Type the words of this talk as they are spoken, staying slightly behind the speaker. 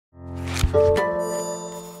The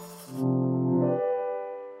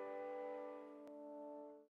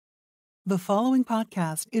following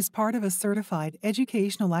podcast is part of a certified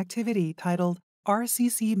educational activity titled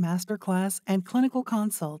RCC MasterClass and Clinical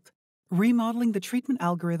Consult, Remodeling the Treatment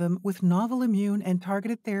Algorithm with Novel Immune and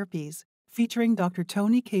Targeted Therapies, featuring Dr.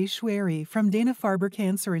 Tony K. Schwery from Dana-Farber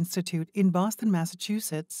Cancer Institute in Boston,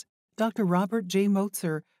 Massachusetts, Dr. Robert J.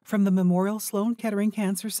 Motzer from the Memorial Sloan Kettering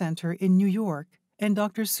Cancer Center in New York, and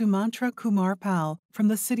Dr. Sumantra Kumar Pal from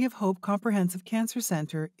the City of Hope Comprehensive Cancer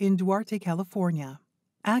Center in Duarte, California.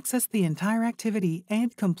 Access the entire activity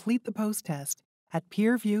and complete the post-test at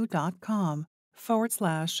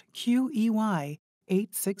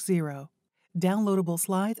peerview.com/QEY860. Downloadable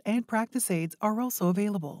slides and practice aids are also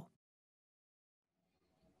available.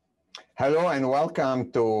 Hello and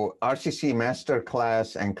welcome to RCC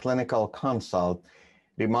MasterClass and Clinical Consult,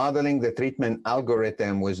 Remodeling the Treatment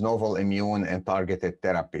Algorithm with Novel Immune and Targeted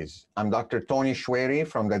Therapies. I'm Dr. Tony Schwery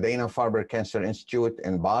from the Dana-Farber Cancer Institute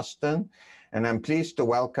in Boston, and I'm pleased to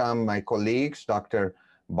welcome my colleagues, Dr.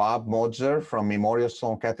 Bob Motzer from Memorial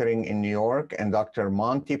Sloan Kettering in New York, and Dr.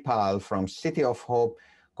 Monty Pal from City of Hope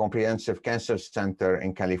Comprehensive Cancer Center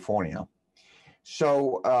in California.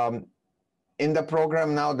 So in the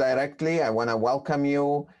program now directly, I want to welcome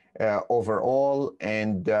you overall,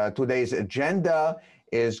 and today's agenda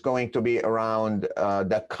is going to be around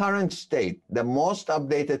the current state, the most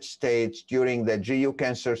updated states during the GU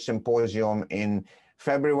Cancer Symposium in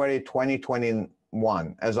February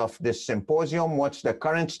 2021. As of this symposium, what's the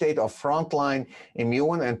current state of frontline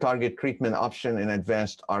immune and target treatment option in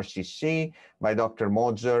advanced RCC by Dr.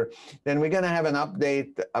 Motzer. Then we're going to have an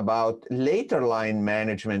update about later line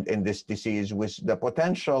management in this disease with the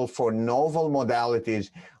potential for novel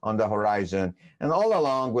modalities on the horizon. And all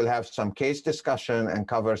along, we'll have some case discussion and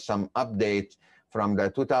cover some updates from the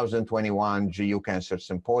 2021 GU Cancer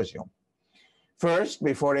Symposium. First,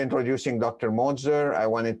 before introducing Dr. Motzer, I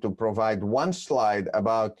wanted to provide one slide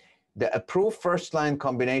about the approved first-line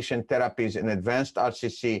combination therapies in advanced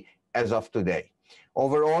RCC as of today.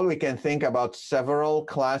 Overall, we can think about several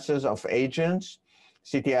classes of agents: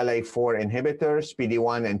 CTLA-4 inhibitors,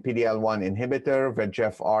 PD-1 and PD-L1 inhibitor,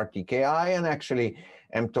 VEGF-R TKI, and actually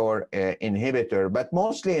mTOR inhibitor. But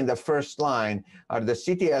mostly in the first line are the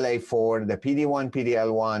CTLA-4, the PD-1,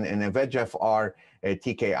 PD-L1, and a VEGF-R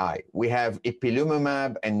TKI. We have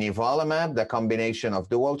ipilimumab and nivolumab, the combination of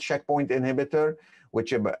dual checkpoint inhibitor,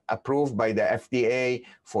 which are approved by the FDA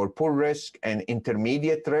for poor risk and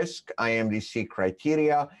intermediate risk IMDC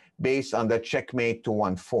criteria based on the Checkmate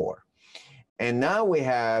 214. And now we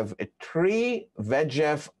have a 3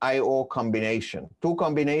 VEGF IO combination, 2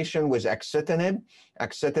 combination with axitinib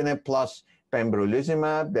plus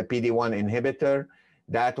pembrolizumab, the PD-1 inhibitor.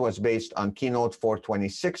 That was based on Keynote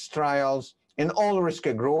 426 trials. In all risk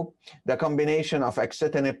group, the combination of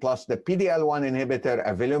axitinib plus the PD-L1 inhibitor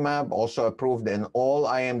avelumab, also approved in all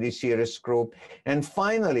IMDC risk group. And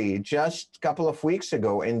finally, just a couple of weeks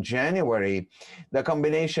ago in January, the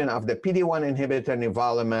combination of the PD-1 inhibitor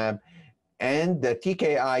nivolumab and the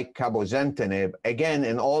TKI cabozantinib, again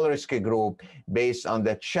in all risk group, based on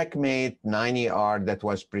the Checkmate 9ER that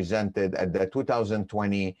was presented at the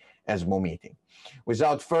 2020 ESMO meeting.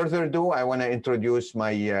 Without further ado, I want to introduce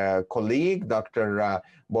my colleague, Dr.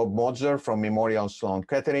 Bob Motzer from Memorial Sloan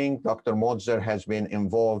Kettering. Dr. Motzer has been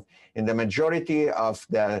involved in the majority of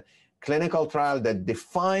the clinical trial that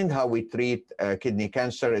defined how we treat kidney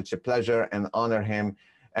cancer. It's a pleasure and honor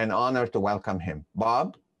to welcome him.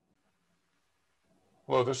 Bob?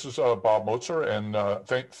 Hello, this is Bob Motzer, and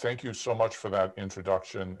thank you so much for that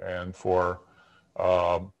introduction and for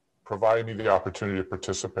providing me the opportunity to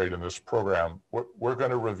participate in this program. We're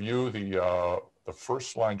going to review the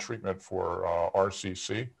first-line treatment for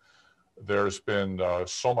RCC. There's been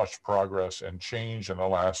so much progress and change in the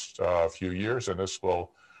last few years, and this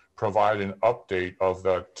will provide an update of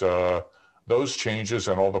those changes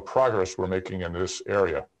and all the progress we're making in this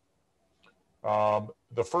area.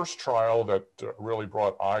 The first trial that really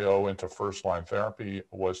brought IO into first-line therapy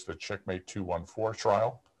was the Checkmate 214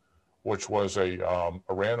 trial, which was a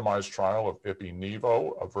randomized trial of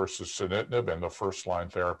ipi-nivo versus sunitinib in the first-line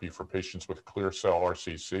therapy for patients with clear cell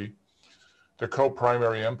RCC. The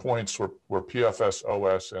co-primary endpoints were PFS,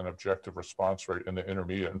 OS, and objective response rate in the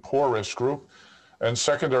intermediate and poor risk group. And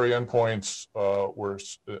secondary endpoints were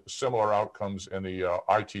similar outcomes in the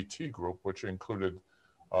ITT group, which included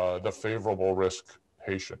the favorable risk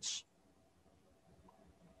patients.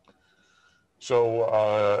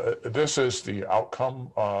 So this is the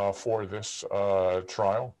outcome for this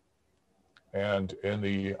trial. And in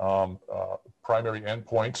the primary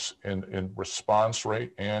endpoints in response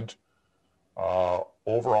rate and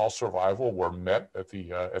overall survival were met at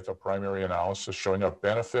the primary analysis, showing a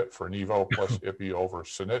benefit for nivo plus ipi over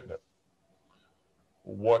sunitinib.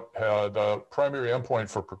 What the primary endpoint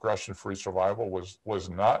for progression-free survival was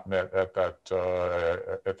not met at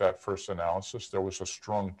that first analysis. There was a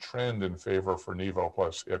strong trend in favor for nivo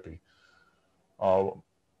plus ipi.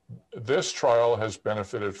 This trial has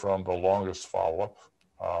benefited from the longest follow-up,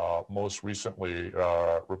 most recently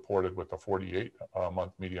reported with the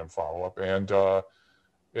 48-month median follow-up, and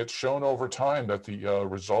it's shown over time that the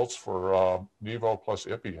results for nivo plus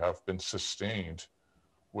ipi have been sustained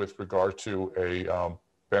with regard to a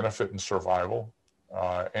benefit in survival.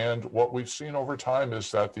 And what we've seen over time is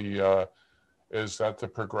that the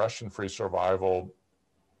progression-free survival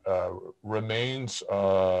remains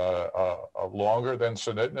longer than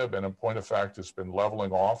sunitinib, and in point of fact, it's been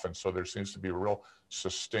leveling off, and so there seems to be a real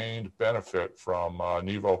sustained benefit from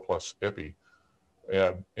nivo plus ipi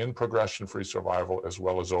in progression-free survival as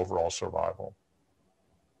well as overall survival.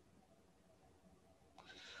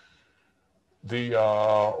 The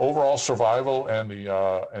overall survival and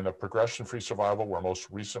the progression-free survival were most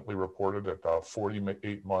recently reported at the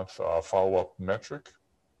 48-month follow-up metric.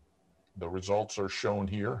 The results are shown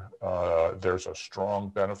here. There's a strong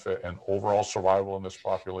benefit in overall survival in this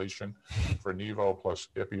population for nivo plus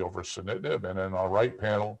ipi over sunitinib. And in our right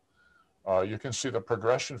panel, you can see the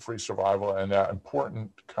progression-free survival and that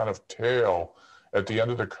important kind of tail at the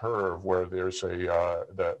end of the curve where there's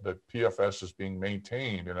the PFS is being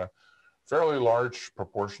maintained in a fairly large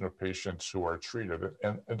proportion of patients who are treated.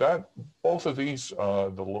 And that both of these,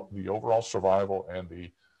 the overall survival and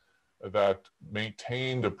that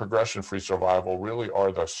maintain the progression-free survival really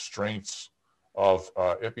are the strengths of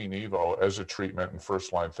ipi-nivo as a treatment in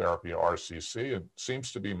first-line therapy RCC. It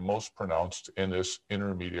seems to be most pronounced in this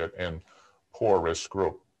intermediate and poor risk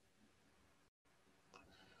group.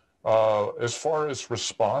 As far as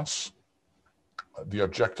response, the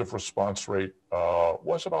objective response rate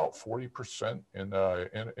was about 40% in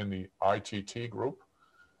the ITT group.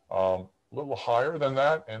 A little higher than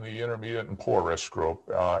that in the intermediate and poor risk group.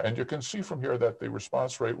 And you can see from here that the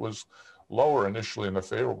response rate was lower initially in the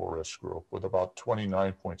favorable risk group with about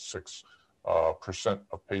 29.6%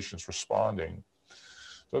 of patients responding.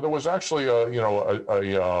 So there was actually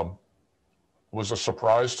was a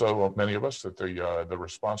surprise to many of us that the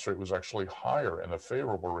response rate was actually higher in the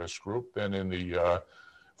favorable risk group than in the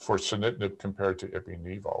for sunitinib compared to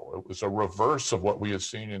ipi-nivo. It was a reverse of what we had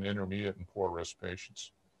seen in intermediate and poor risk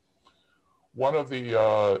patients. One of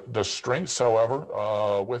the strengths, however,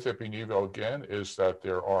 with ipi-nivo again is that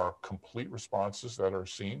there are complete responses that are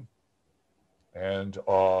seen, and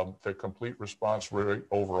the complete response rate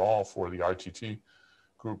overall for the ITT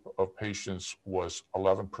group of patients was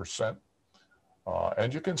 11%.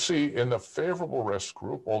 And you can see in the favorable risk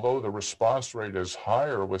group, although the response rate is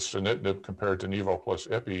higher with sunitinib compared to nivo plus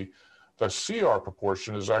ipi, the CR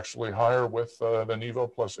proportion is actually higher with the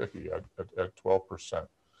nivo plus ipi at 12%.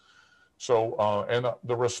 So, and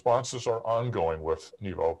the responses are ongoing with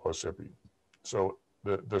nivo plus ipi. So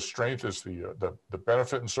the strength is the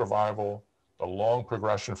benefit in survival, the long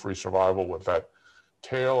progression-free survival with that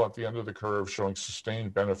tail at the end of the curve showing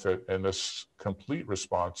sustained benefit, and this complete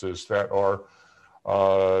responses that are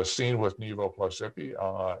seen with nivo plus ipi.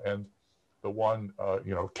 And the one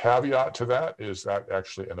caveat to that is that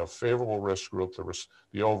actually in a favorable risk group,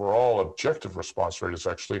 the overall objective response rate is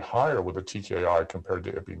actually higher with a TKI compared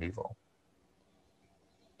to ipi-nivo.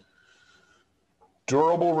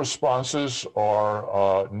 Durable responses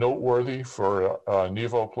are noteworthy for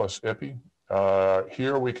nivo plus ipi.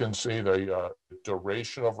 Here we can see the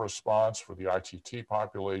duration of response for the ITT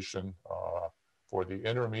population, for the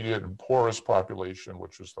intermediate and poorest population,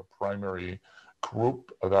 which is the primary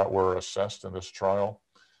group that were assessed in this trial,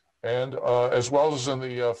 and as well as in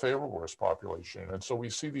the favorable risk population. And so we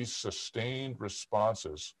see these sustained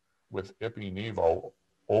responses with ipi-nivo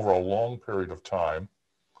over a long period of time.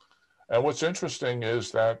 And what's interesting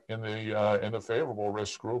is that in the favorable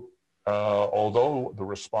risk group, although the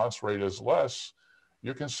response rate is less,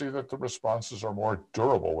 you can see that the responses are more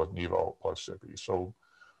durable with nivo plus ipi. So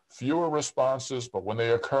fewer responses, but when they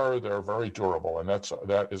occur, they're very durable. And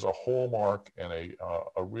that is a hallmark and a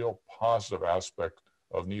real positive aspect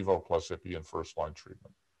of nivo plus ipi in first-line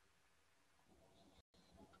treatment.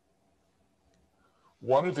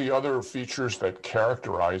 One of the other features that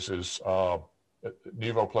characterizes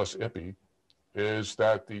nivo plus ipi is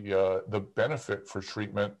that the benefit for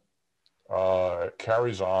treatment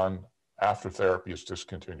carries on after therapy is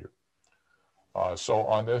discontinued. So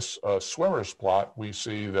on this swimmer's plot, we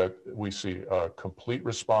see complete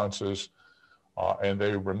responses and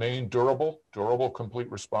they remain durable complete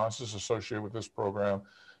responses associated with this program.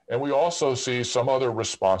 And we also see some other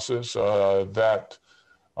responses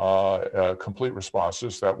complete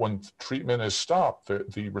responses that when treatment is stopped,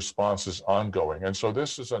 the response is ongoing. And so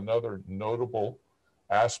this is another notable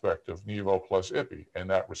aspect of Nivo plus IPI, and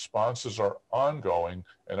that responses are ongoing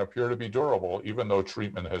and appear to be durable even though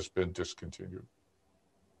treatment has been discontinued.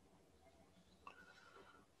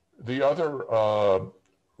 The other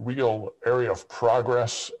real area of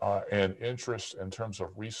progress and interest in terms of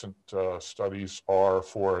recent studies are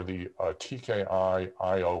for the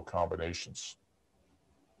TKI-IO combinations.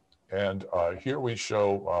 And here we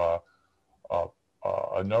show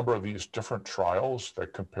a number of these different trials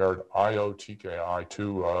that compared IO TKI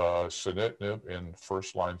to sunitinib in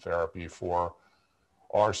first-line therapy for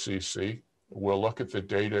RCC. We'll look at the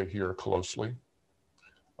data here closely.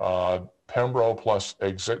 Pembro plus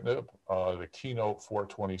exitinib, the Keynote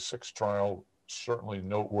 426 trial, certainly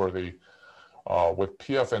noteworthy. With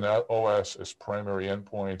PF and OS as primary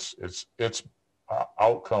endpoints, its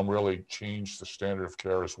outcome really changed the standard of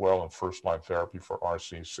care as well in first-line therapy for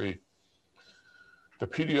RCC. The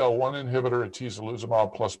PD-L1 inhibitor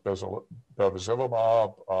atezolizumab plus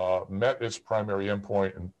bevacizumab met its primary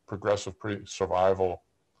endpoint in progressive-free survival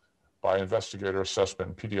by investigator assessment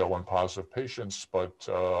in PD-L1 positive patients, but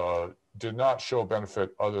did not show benefit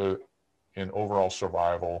other in overall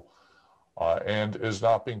survival and is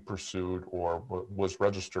not being pursued or was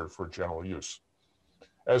registered for general use.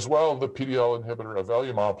 As well, the PD-L1 inhibitor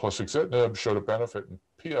avelumab plus exitinib showed a benefit in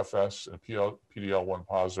PFS in PD-L1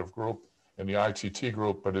 positive group in the ITT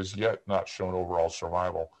group, but is yet not shown overall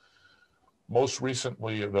survival. Most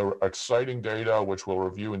recently, the exciting data, which we'll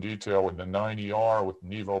review in detail in the 9ER with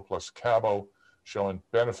Nivo plus Cabo, showing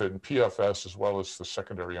benefit in PFS as well as the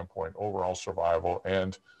secondary endpoint overall survival.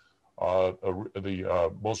 And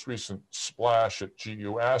the most recent splash at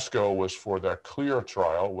GU ASCO was for their CLEAR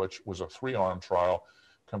trial, which was a 3-arm trial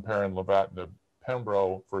comparing lenvatinib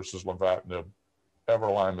Pembro versus lenvatinib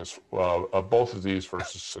everolimus, both of these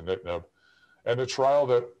versus sunitinib. And a trial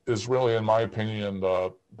that is really, in my opinion,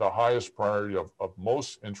 the highest priority of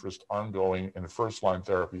most interest ongoing in first-line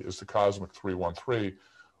therapy is the Cosmic 313,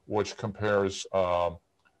 which compares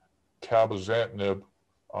cabozantinib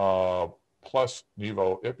plus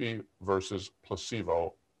Nivo-IPI versus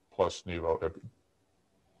placebo plus Nivo-IPI.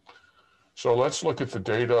 So let's look at the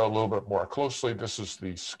data a little bit more closely. This is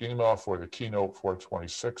the schema for the Keynote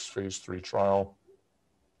 426 phase 3 trial.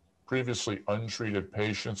 Previously untreated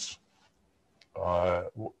patients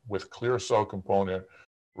with clear cell component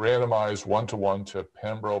randomized 1-to-1 to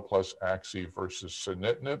Pembro plus Axi versus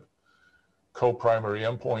sunitinib. Co-primary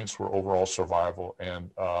endpoints were overall survival and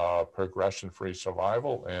progression-free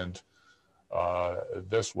survival, and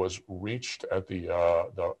this was reached at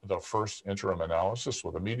the first interim analysis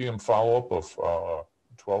with a median follow-up of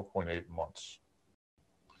 12.8 months.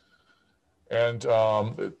 And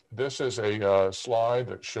this is a slide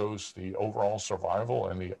that shows the overall survival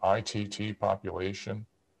in the ITT population,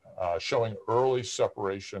 showing early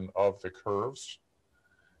separation of the curves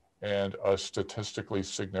and a statistically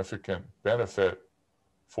significant benefit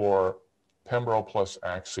for Pembro plus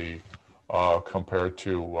Axi compared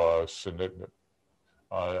to sunitinib.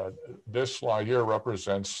 This slide here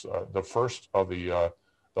represents the first of the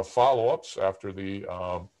follow-ups after the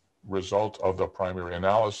result of the primary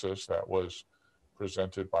analysis that was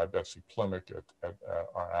presented by Betsy Plimick at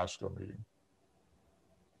our ASCO meeting.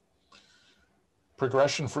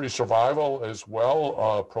 Progression-free survival is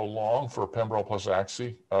well prolonged for Pembro plus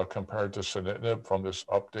Axi compared to sunitinib from this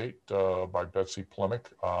update by Betsy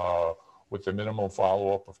Plimick with the minimum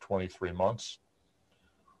follow-up of 23 months.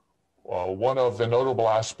 One of the notable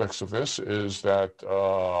aspects of this is that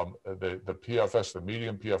the PFS, the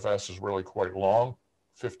median PFS is really quite long,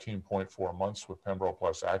 15.4 months with Pembro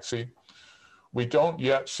plus Axi. We don't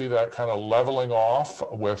yet see that kind of leveling off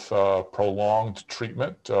with prolonged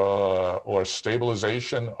treatment or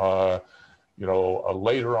stabilization,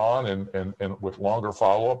 later on and with longer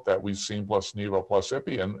follow-up that we've seen plus Nivo plus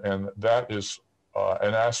IPI, and that is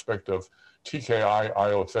an aspect of TKI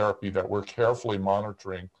IO therapy that we're carefully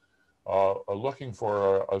monitoring, looking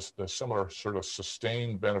for a similar sort of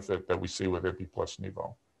sustained benefit that we see with IPI plus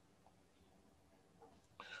Nivo.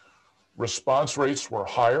 Response rates were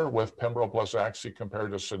higher with Pembro plus Axi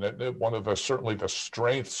compared to sunitinib. One of certainly the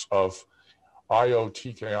strengths of IO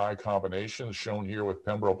TKI combinations shown here with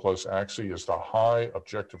Pembro plus Axi is the high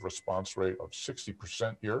objective response rate of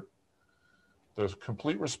 60% here. The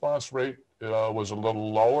complete response rate was a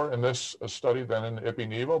little lower in this study than in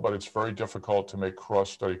IPI-Nivo, but it's very difficult to make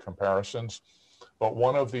cross-study comparisons. But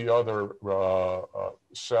one of the other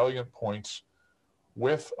salient points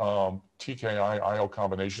with TKI-IO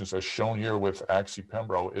combinations, as shown here with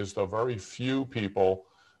Axi-Pembro, is the very few people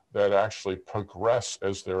that actually progress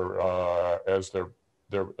as their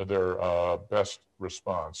best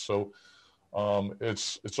response. So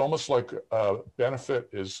it's almost like benefit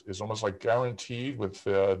is almost like guaranteed with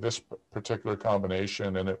this particular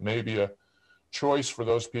combination, and it may be a choice for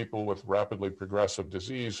those people with rapidly progressive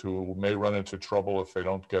disease who may run into trouble if they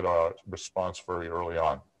don't get a response very early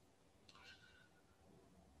on.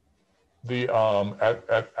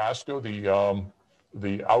 At ASCO,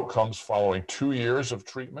 the outcomes following 2 years of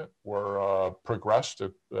treatment were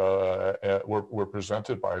were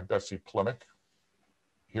presented by Betsy Plimick.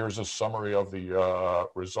 Here's a summary of the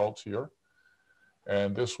results here,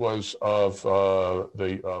 and this was of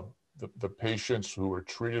the patients who were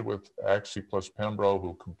treated with Axi plus Pembro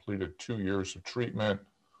who completed 2 years of treatment.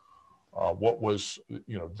 What was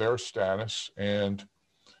their status, and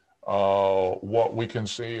what we can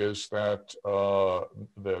see is that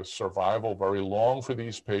the survival very long for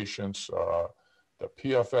these patients, the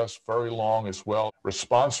PFS very long as well,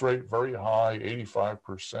 response rate very high,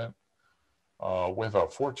 85%, with a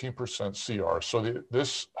 14% CR. So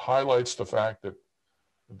this highlights the fact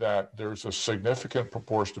that there's a significant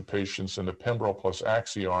proportion of patients in the Pembro plus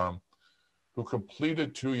Axi arm who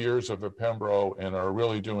completed 2 years of the Pembro and are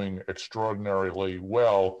really doing extraordinarily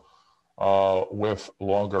well with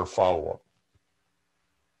longer follow-up.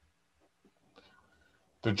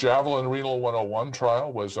 The Javelin Renal 101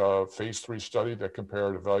 trial was a phase 3 study that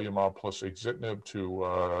compared avelumab plus axitinib to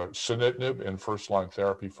sunitinib in first-line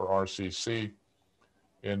therapy for RCC.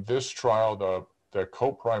 In this trial, the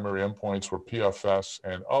co-primary endpoints were PFS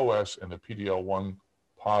and OS in the PD-L1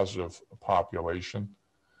 positive population.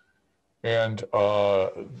 And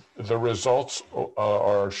the results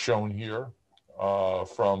are shown here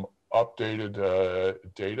from updated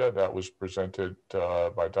data that was presented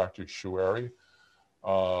by Dr. Choueiri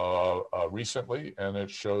recently, and it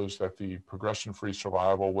shows that the progression-free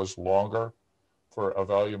survival was longer for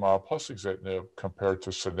avelumab plus axitinib compared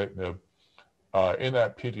to sunitinib in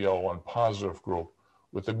that PD-L1 positive group,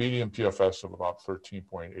 with a median PFS of about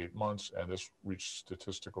 13.8 months, and this reached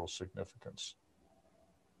statistical significance.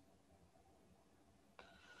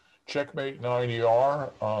 Checkmate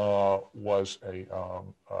 9ER was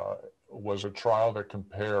a trial that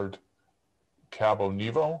compared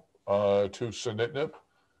Cabo-Nivo to sunitinib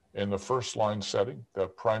in the first-line setting. The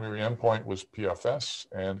primary endpoint was PFS,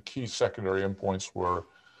 and key secondary endpoints were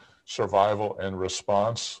survival and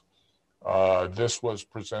response. This was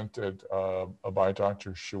presented by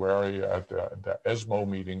Dr. Choueiri at the ESMO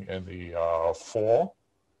meeting in the fall,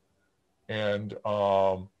 and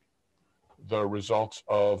the results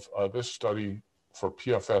of this study for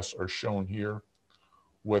PFS are shown here,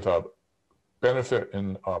 with a benefit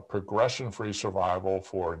in progression-free survival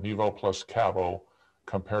for Nivo plus Cabo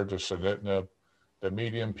compared to sunitinib. The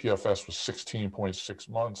median PFS was 16.6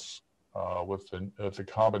 months with the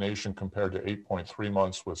combination compared to 8.3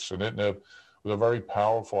 months with sunitinib, with a very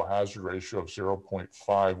powerful hazard ratio of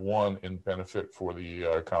 0.51 in benefit for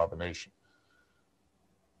the combination.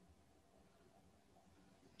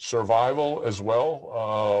 Survival as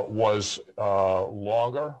well was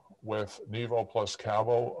longer with Nivo plus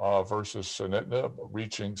Cabo versus sunitinib,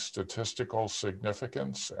 reaching statistical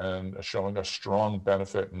significance and showing a strong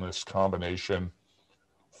benefit in this combination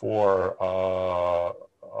for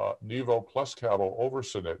Nivo plus Cabo over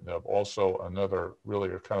sunitinib. Also another really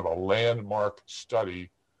kind of a landmark study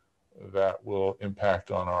that will impact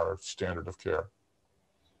on our standard of care.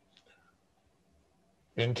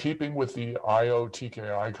 In keeping with the IO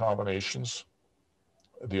TKI combinations,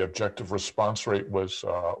 the objective response rate was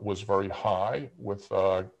very high with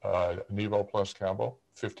Nivo plus Cabo,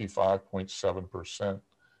 55.7%,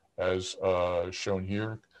 as shown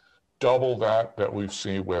here, double that we've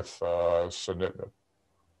seen with sunitinib.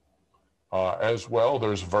 As well,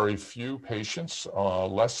 there's very few patients,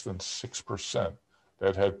 less than 6%,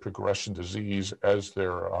 that had progression disease as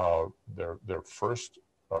their first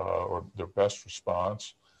or their best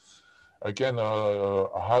response. Again,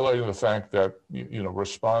 highlighting the fact that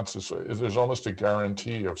response there's almost a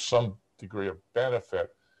guarantee of some degree of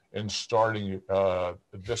benefit in starting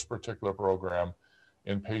this particular program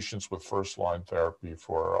in patients with first-line therapy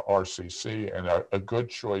for RCC, and a good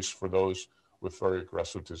choice for those with very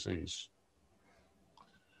aggressive disease.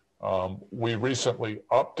 We recently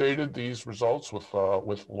updated these results with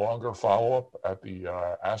longer follow-up at the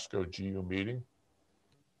ASCO GU meeting.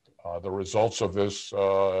 The results of this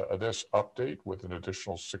update with an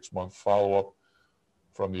additional 6-month follow-up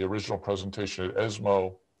from the original presentation at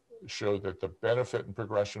ESMO showed that the benefit in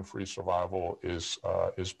progression-free survival is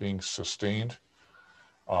being sustained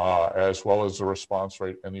as well as the response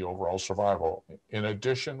rate and the overall survival. In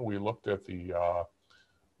addition, we looked at the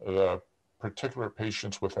particular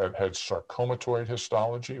patients with that had sarcomatoid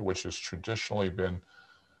histology, which has traditionally been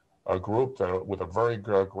a group that, with a very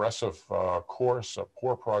aggressive course of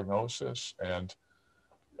poor prognosis. And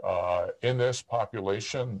in this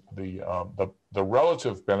population, the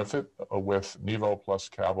relative benefit with nivo plus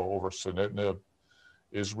cabo over sunitinib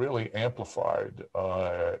is really amplified,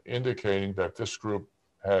 indicating that this group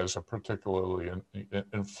has a particularly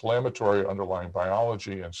inflammatory underlying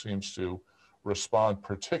biology and seems to respond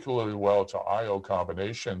particularly well to IO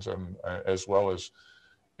combinations, and as well as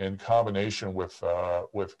in combination with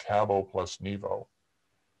cabo plus nivo.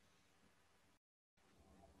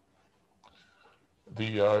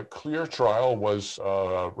 The CLEAR trial was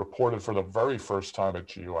reported for the very first time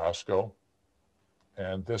at GU ASCO,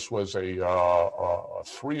 and this was a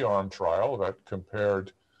 3-arm trial that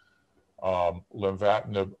compared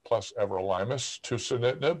lenvatinib plus everolimus to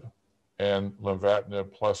sunitinib and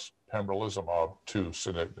lenvatinib plus pembrolizumab to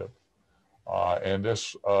sunitinib. And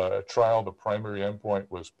this trial, the primary endpoint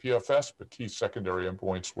was PFS, but key secondary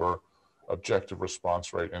endpoints were objective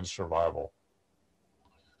response rate and survival.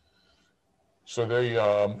 So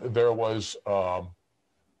there was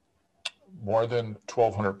more than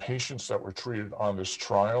 1,200 patients that were treated on this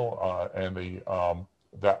trial, and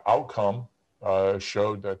the outcome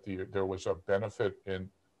showed that there was a benefit in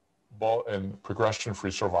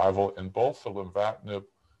progression-free survival in both the lenvatinib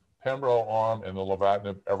pembro arm and the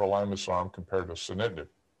lenvatinib everolimus arm compared to sunitinib.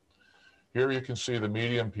 Here you can see the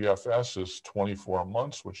median PFS is 24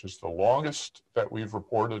 months, which is the longest that we've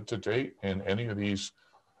reported to date in any of these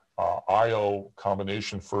IO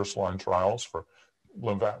combination first-line trials for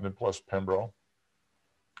lenvatinib plus pembro.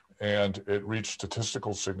 And it reached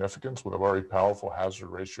statistical significance with a very powerful hazard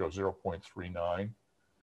ratio of 0.39.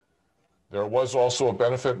 There was also a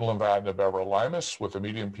benefit in lenvatinib everolimus with a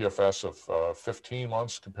median PFS of 15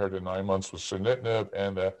 months compared to 9 months with sunitinib,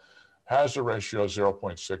 and a hazard ratio of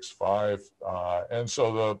 0.65. And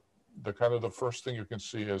so the first thing you can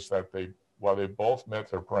see is that while they both met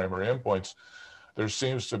their primary endpoints, there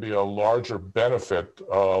seems to be a larger benefit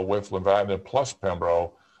with lenvatinib plus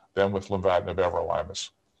pembro than with lenvatinib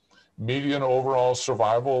everolimus. Median overall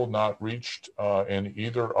survival not reached in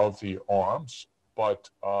either of the arms, but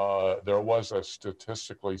there was a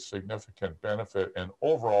statistically significant benefit in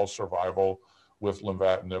overall survival with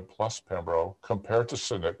lenvatinib plus pembro compared to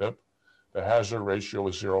sunitinib. The hazard ratio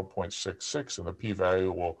was 0.66 and the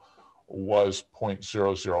p-value was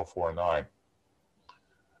 0.0049.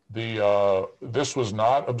 This was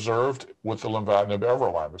not observed with the lenvatinib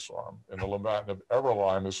everolimus arm. In the lenvatinib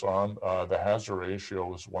everolimus arm, the hazard ratio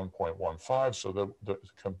was 1.15, so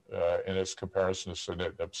in its comparison to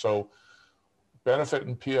sunitinib. So benefit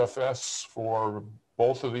in PFS for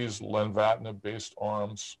both of these lenvatinib-based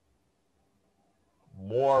arms,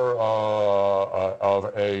 more of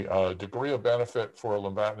a degree of benefit for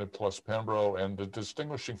lenvatinib plus pembro, and the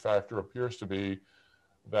distinguishing factor appears to be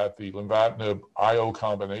that the lenvatinib IO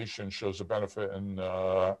combination shows a benefit in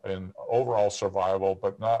overall survival,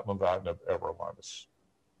 but not lenvatinib everolimus.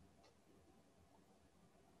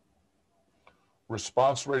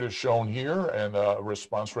 Response rate is shown here, and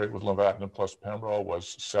response rate with lenvatinib plus pembro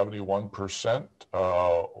was 71%,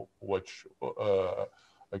 which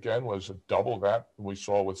again was double that we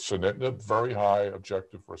saw with sunitinib. Very high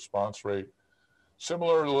objective response rate.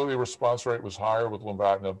 Similarly, response rate was higher with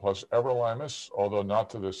lenvatinib plus everolimus, although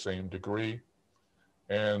not to the same degree.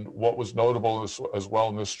 And what was notable as well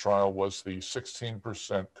in this trial was the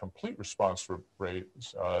 16% complete response rate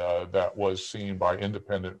that was seen by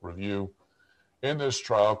independent review in this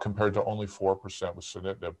trial compared to only 4% with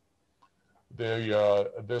sunitinib.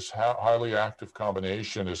 This highly active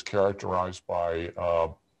combination is characterized by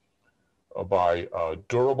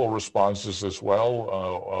durable responses as well,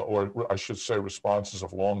 or I should say responses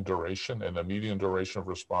of long duration, and the median duration of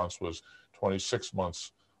response was 26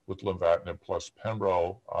 months with lenvatinib plus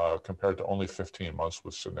pembro compared to only 15 months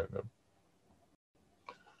with sunitinib.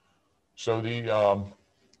 So the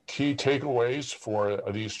key takeaways for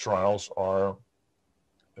these trials are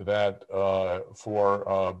that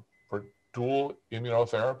for dual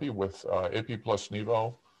immunotherapy with ipi plus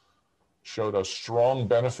nivo, showed a strong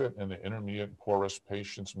benefit in the intermediate and poor risk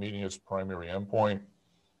patients meeting its primary endpoint.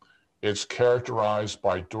 It's characterized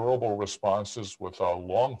by durable responses with a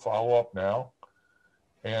long follow-up now,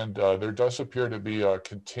 and there does appear to be a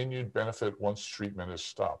continued benefit once treatment is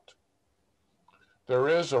stopped. There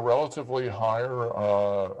is a relatively higher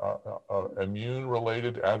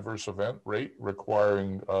immune-related adverse event rate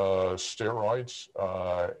requiring steroids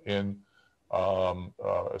in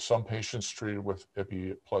some patients treated with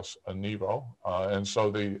Ipi plus Nivo. And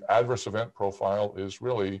so the adverse event profile is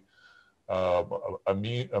really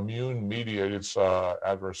immune-mediated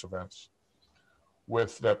adverse events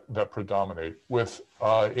that predominate. With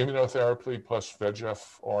immunotherapy plus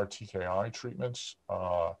VEGF or TKI treatments,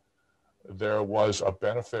 there was a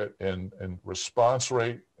benefit in response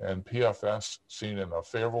rate and PFS seen in a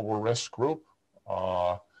favorable risk group.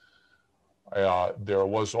 There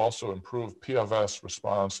was also improved PFS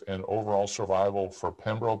response and overall survival for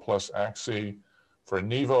Pembro plus Axi, for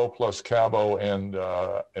Nivo plus Cabo, and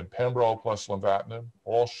Pembro plus lenvatinib,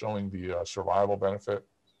 all showing the survival benefit.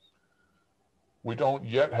 We don't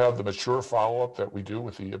yet have the mature follow-up that we do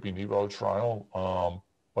with the Ipi-Nivo trial,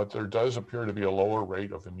 but there does appear to be a lower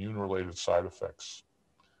rate of immune-related side effects.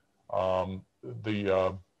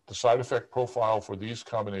 The side effect profile for these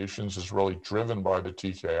combinations is really driven by the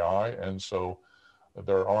TKI, and so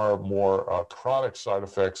there are more chronic side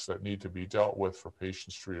effects that need to be dealt with for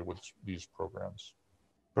patients treated with these programs.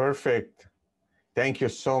 Perfect. Thank you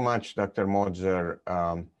so much, Dr. Moser,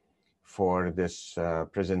 for this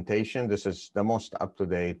presentation. This is the most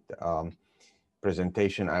up-to-date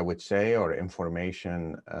presentation, I would say, or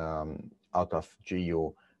information out of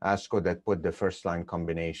GU ASCO that put the first-line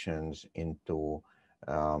combinations into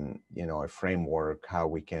a framework, how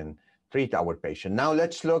we can treat our patient. Now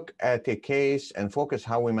let's look at a case and focus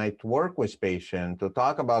how we might work with patient to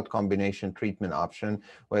talk about combination treatment option,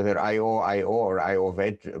 whether IO or IO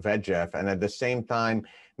VEGF, and at the same time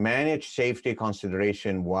manage safety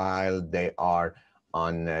consideration while they are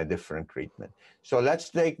on different treatment. So let's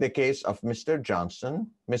take the case of Mr.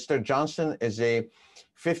 Johnson. Mr. Johnson is a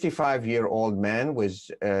 55-year-old man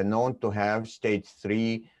with known to have stage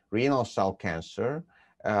 3 renal cell cancer.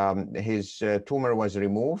 His tumor was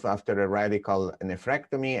removed after a radical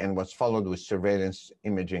nephrectomy and was followed with surveillance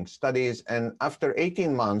imaging studies. And after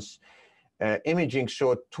 18 months, imaging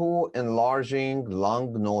showed 2 enlarging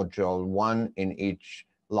lung nodules, 1 in each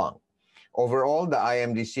lung. Overall, the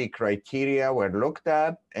IMDC criteria were looked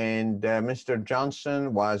at, and Mr.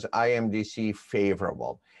 Johnson was IMDC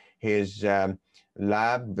favorable. His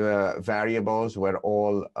lab variables were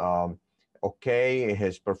all okay,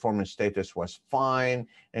 his performance status was fine,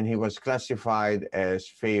 and he was classified as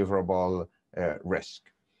favorable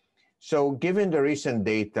risk. So given the recent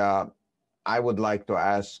data, I would like to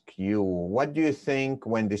ask you, what do you think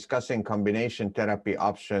when discussing combination therapy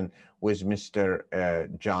option with Mr.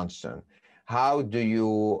 Johnson? How do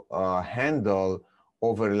you handle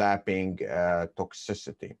overlapping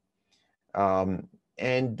toxicity?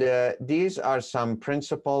 These are some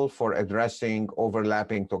principles for addressing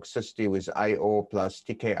overlapping toxicity with IO plus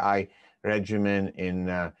TKI regimen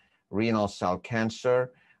in renal cell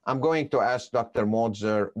cancer. I'm going to ask Dr.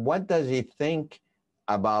 Moser, what does he think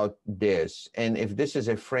about this, and if this is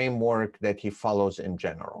a framework that he follows in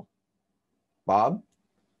general? Bob?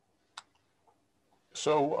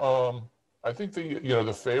 So I think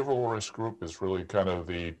the favorable risk group is really kind of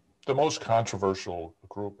the most controversial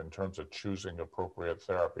group in terms of choosing appropriate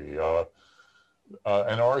therapy.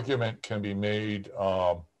 An argument can be made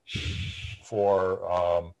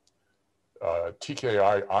for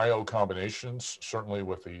TKI IO combinations, certainly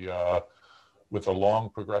with the long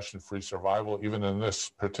progression-free survival. Even in this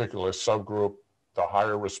particular subgroup, the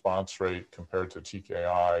higher response rate compared to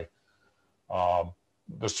TKI.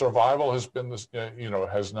 The survival has been,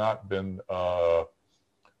 has not been a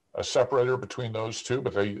separator between those two,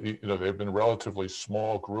 but they've been relatively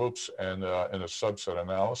small groups and in a subset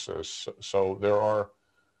analysis. So there are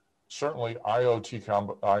certainly IO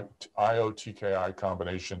TKI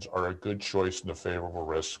combinations are a good choice in the favorable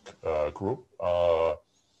risk group,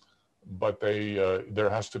 but there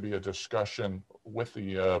has to be a discussion with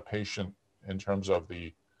the patient in terms of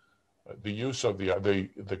the use of the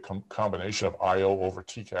combination of IO over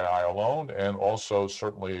TKI alone, and also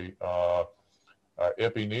certainly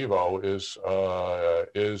Ipi-Nivo is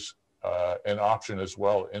an option as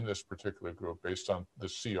well in this particular group based on the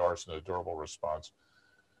CRs and the durable response.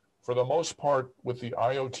 For the most part, with the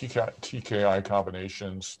IO TKI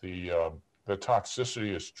combinations, the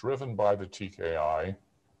toxicity is driven by the TKI.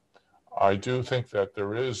 I do think that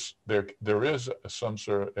there is some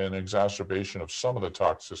sort of an exacerbation of some of the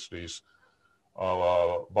toxicities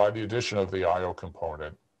by the addition of the IO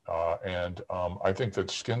component. I think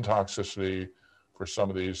that skin toxicity for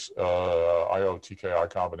some of these IO TKI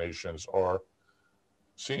combinations are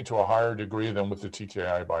seen to a higher degree than with the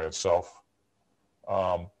TKI by itself.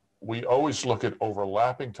 We always look at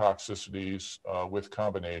overlapping toxicities with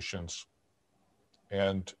combinations,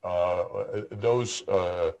 and those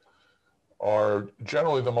are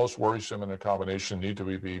generally the most worrisome in a combination, need to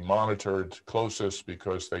be monitored closest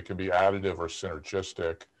because they can be additive or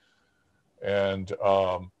synergistic. And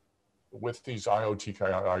with these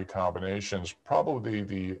IO-TKI combinations, probably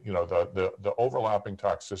the overlapping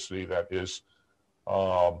toxicity that is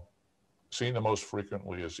seen the most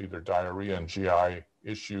frequently is either diarrhea and GI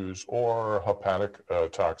issues or hepatic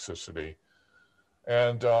toxicity.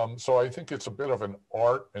 And so I think it's a bit of an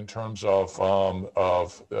art in terms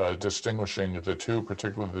of distinguishing the two,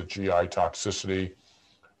 particularly the GI toxicity.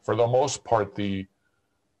 For the most part, the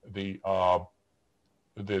GI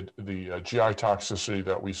toxicity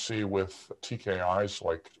that we see with TKIs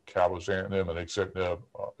like cabozantinib and axitinib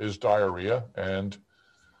is diarrhea, and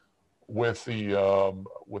with the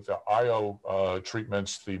IO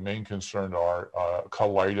treatments, the main concern are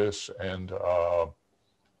colitis and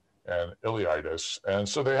ileitis. And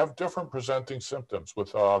so they have different presenting symptoms.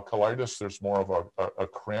 With colitis, there's more of a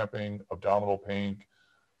cramping, abdominal pain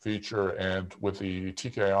feature. And with the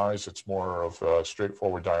TKIs, it's more of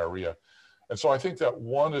straightforward diarrhea. And so I think that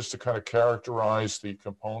one is to kind of characterize the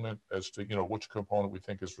component as to, which component we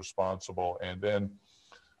think is responsible, and then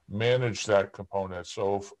manage that component.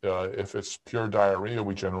 So if it's pure diarrhea,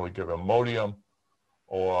 we generally give Imodium,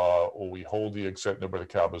 or we hold the axitinib or the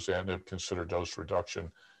cabozantinib, consider dose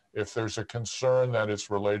reduction. If there's a concern that it's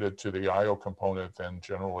related to the IO component, then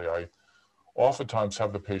generally I oftentimes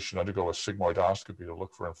have the patient undergo a sigmoidoscopy to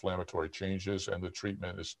look for inflammatory changes, and the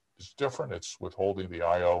treatment is different. It's withholding the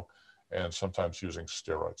IO and sometimes using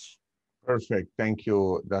steroids. Perfect. Thank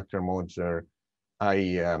you, Dr. Moser.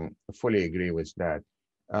 I fully agree with that.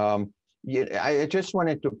 I just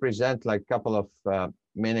wanted to present like a couple of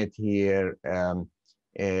minutes here,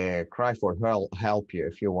 cry for help here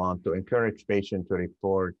if you want, to encourage patients to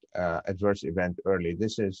report adverse event early.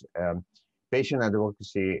 This is patient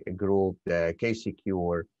advocacy group, the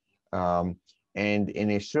KCCure, and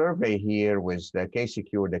in a survey here with the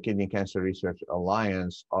KCCure, the Kidney Cancer Research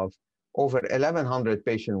Alliance, of over 1,100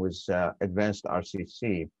 patients with advanced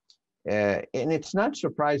RCC. And it's not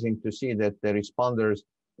surprising to see that the responders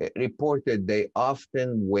reported they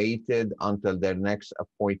often waited until their next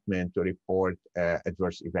appointment to report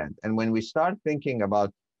adverse event. And when we start thinking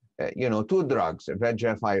about, two drugs,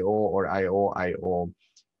 VEGF-IO or IO-IO,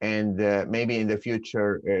 and maybe in the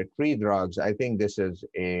future, 3 drugs, I think this is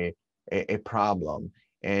a problem.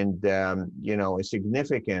 And, a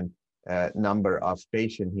significant number of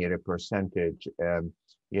patients here, a percentage,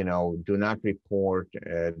 do not report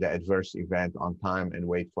the adverse event on time and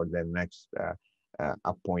wait for their next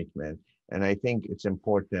appointment. And I think it's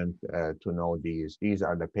important to know these. These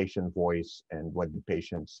are the patient voice and what the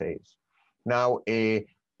patient says. Now,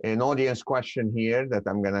 an audience question here that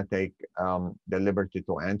I'm going to take the liberty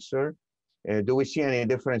to answer. Do we see any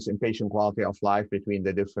difference in patient quality of life between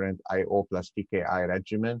the different IO plus TKI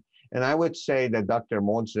regimen? And I would say that Dr.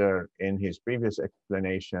 Moser, in his previous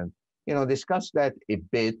explanation, discussed that a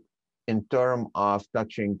bit in terms of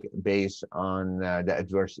touching base on the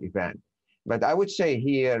adverse event. But I would say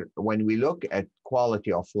here, when we look at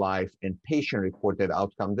quality of life and patient-reported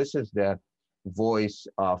outcome, this is the voice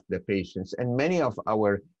of the patients. And many of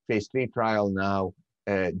our phase 3 trial now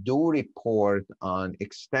do report on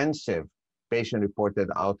extensive patient-reported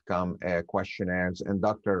outcome questionnaires. And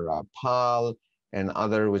Dr. Paul and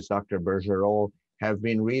others with Dr. Bergerot have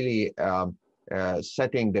been really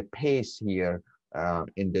setting the pace here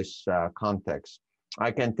in this context. I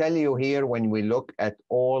can tell you here, when we look at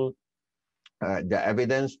all the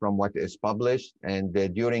evidence from what is published, and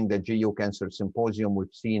during the GU Cancer Symposium,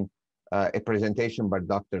 we've seen a presentation by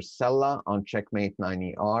Dr. Sella on Checkmate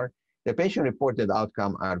 9ER. The patient-reported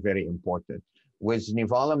outcome are very important. With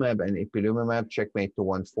nivolumab and ipilimumab, Checkmate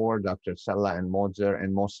 214, Dr. Sella and Moser,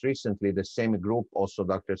 and most recently, the same group, also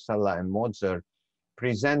Dr. Sella and Moser,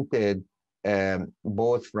 presented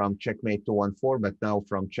both from Checkmate 214, but now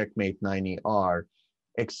from Checkmate 9ER,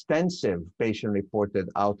 extensive patient-reported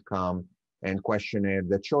outcome and questionnaire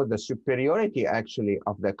that showed the superiority actually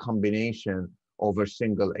of the combination over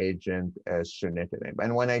single agent sunitinib.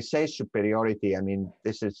 And when I say superiority, I mean,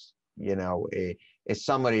 this is, a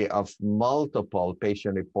summary of multiple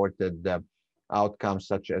patient-reported outcomes,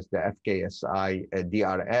 such as the FKSI,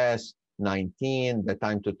 DRS, 19, the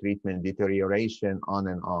time to treatment deterioration, on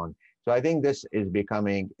and on. So I think this is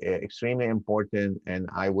becoming extremely important, and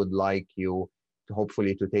I would like you to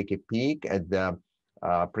hopefully to take a peek at the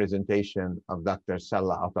presentation of Dr.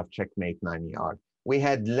 Sella out of Checkmate 9ER. We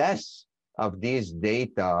had less of these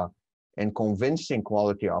data and convincing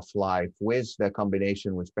quality of life with the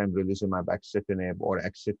combination with pembrolizumab, axitinib, or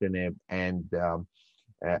axitinib and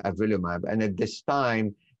avelumab. And at this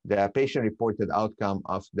time, the patient-reported outcome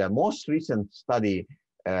of the most recent study,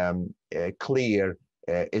 CLEAR,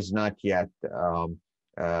 is not yet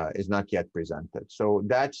presented. So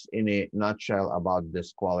that's in a nutshell about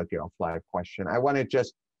this quality of life question. I wanted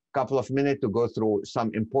just a couple of minutes to go through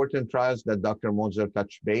some important trials that Dr. Moser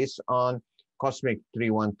touched base on. Cosmic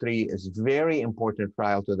 313 is a very important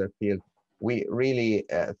trial to the field. We really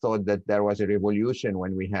thought that there was a revolution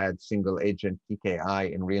when we had single agent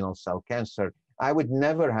TKI in renal cell cancer. I would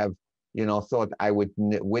never have, thought I would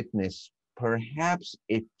witness perhaps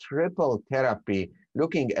a triple therapy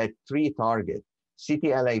looking at 3 targets,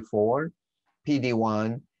 CTLA4,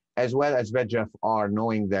 PD-1, as well as VEGF-R,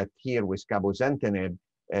 knowing that here with cabozantinib,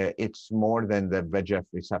 it's more than the VEGF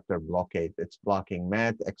receptor blockade. It's blocking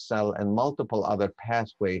MET, XL, and multiple other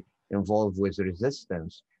pathways involved with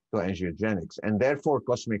resistance to angiogenics. And therefore,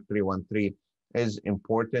 Cosmic 313 is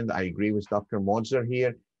important. I agree with Dr. Moser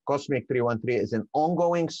here. Cosmic 313 is an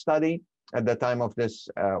ongoing study at the time of this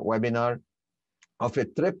webinar of a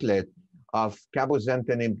triplet of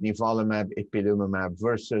cabozantinib, nivolumab, ipilimumab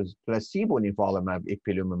versus placebo nivolumab,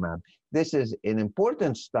 ipilimumab. This is an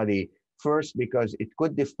important study, first because it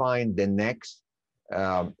could define the next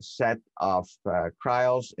set of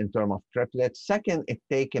trials in terms of triplets. Second, it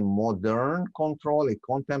takes a modern control, a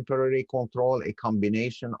contemporary control, a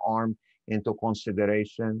combination arm into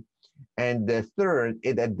consideration. And the third,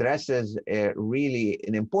 it addresses really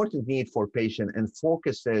an important need for patients and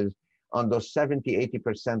focuses on those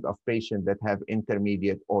 70–80% of patients that have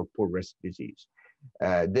intermediate or poor risk disease.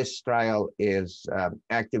 This trial is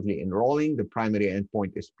actively enrolling. The primary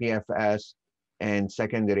endpoint is PFS, and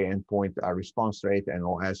secondary endpoint are response rate and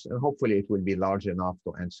OS, and hopefully it will be large enough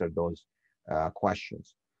to answer those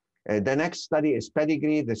questions. The next study is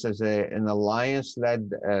Pedigree. This is an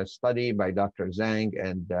alliance-led study by Dr. Zhang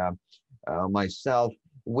and myself,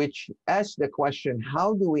 which asks the question,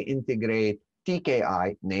 how do we integrate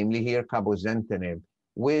TKI, namely here cabozantinib,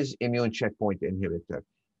 with immune checkpoint inhibitor?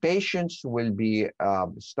 Patients will be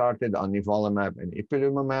started on nivolumab and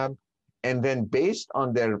ipilimumab, and then based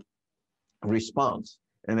on their response,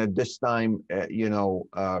 and at this time,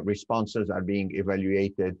 responses are being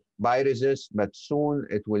evaluated by RECIST, but soon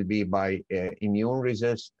it will be by immune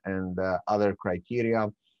RECIST and other criteria.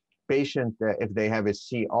 Patient, if they have a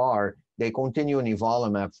CR, they continue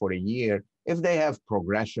nivolumab for a year. If they have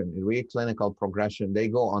progression, real clinical progression, they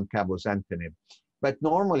go on cabozantinib. But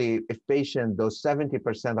normally, if those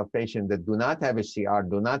 70% of patients that do not have a CR,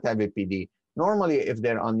 do not have a PD, normally if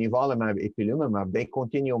they're on nivolumab, ipilimumab, they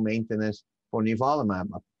continue maintenance for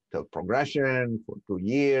nivolumab up to progression for 2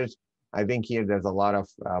 years. I think here there's a lot of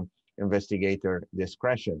investigator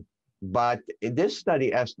discretion. But this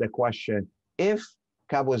study asks the question, if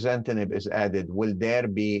cabozantinib is added, will there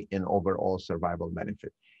be an overall survival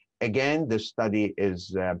benefit? Again, this study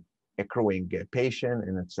is accruing a patient,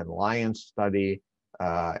 and it's an alliance study.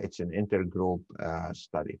 It's an intergroup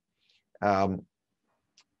study.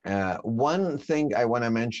 One thing I want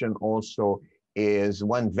to mention also is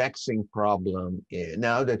one vexing problem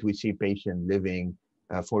now that we see patients living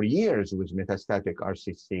for years with metastatic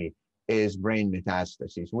RCC is brain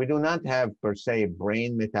metastases. We do not have per se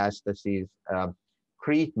brain metastases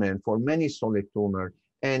treatment for many solid tumors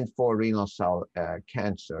and for renal cell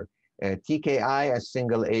cancer. TKI as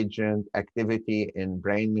single agent activity in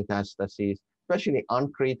brain metastases, especially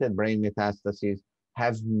untreated brain metastases,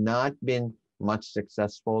 have not been much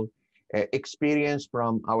successful. Experience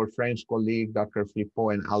from our French colleague, Dr.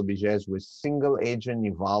 Flippo and Albigez, with single agent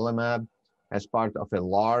nivolumab as part of a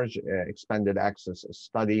large expanded access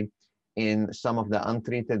study in some of the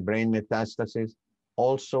untreated brain metastases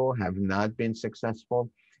also have not been successful.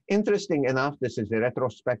 Interesting enough, this is a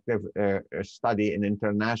retrospective study, an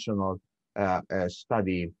international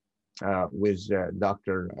study with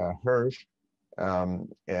Dr. Hirsch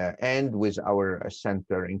and with our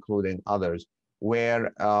center, including others,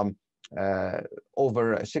 where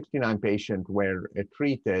over 69 patients were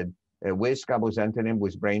treated with cabozantinib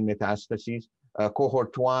with brain metastases.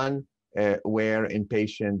 Cohort 1 were in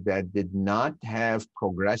patients that did not have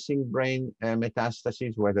progressing brain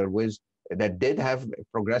metastases, that did have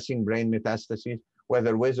progressing brain metastases,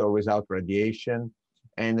 whether with or without radiation,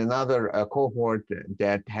 and another cohort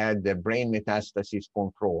that had the brain metastases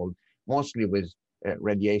controlled, mostly with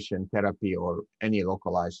radiation therapy or any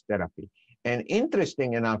localized therapy. And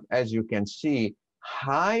interesting enough, as you can see,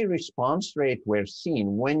 high response rate were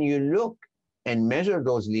seen when you look and measure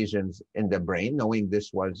those lesions in the brain, knowing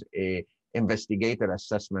this was a investigator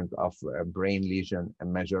assessment of brain lesion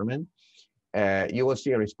measurement. You will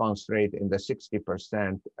see a response rate in the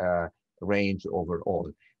 60% range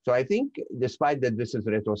overall. So I think despite that this is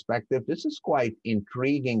retrospective, this is quite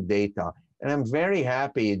intriguing data. And I'm very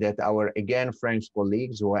happy that our, again, French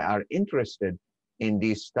colleagues who are interested in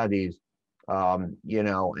these studies, and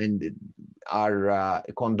are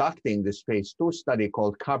conducting this phase 2 study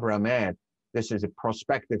called CabraMed. This is a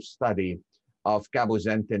prospective study of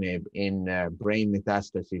cabozantinib in brain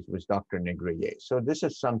metastases with Dr. Negrier. So this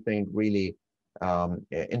is something really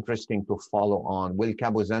interesting to follow on. Will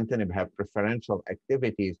cabozantinib have preferential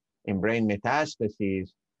activities in brain metastases,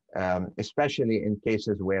 especially in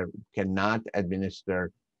cases where we cannot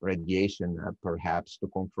administer radiation, perhaps, to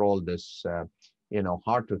control this,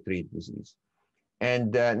 hard to treat disease?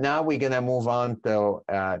 And now we're going to move on to,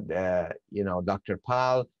 Dr.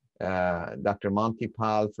 Pal, Dr. Monty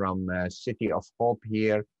Pal from City of Hope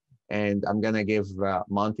here. And I'm going to give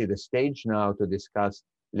Monty the stage now to discuss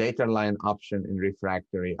later line option in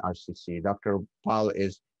refractory RCC. Dr. Pal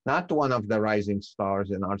is not one of the rising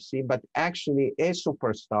stars in RC, but actually a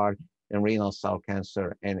superstar in renal cell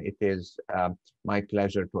cancer. And it is my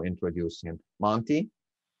pleasure to introduce him. Monty?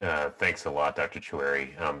 Thanks a lot, Dr.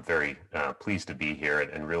 Choueiri. I'm very pleased to be here,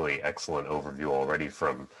 and really excellent overview already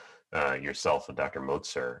from yourself and Dr.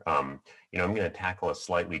 Motzer. I'm going to tackle a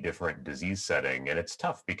slightly different disease setting, and it's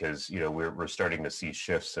tough because we're starting to see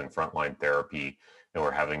shifts in frontline therapy, and we're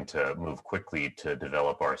having to move quickly to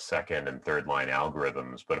develop our second and third line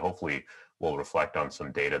algorithms. But hopefully, we'll reflect on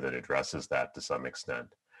some data that addresses that to some extent.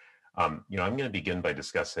 I'm going to begin by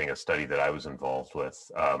discussing a study that I was involved with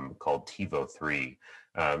called TiVo-3.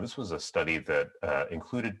 This was a study that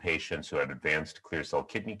included patients who had advanced clear cell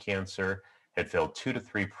kidney cancer, had failed 2 to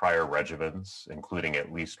 3 prior regimens, including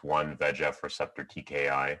at least one VEGF receptor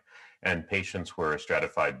TKI, and patients were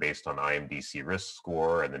stratified based on IMDC risk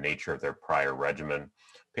score and the nature of their prior regimen.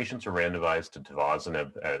 Patients are randomized to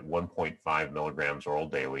tivozanib at 1.5 milligrams oral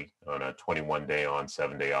daily on a 21-day on,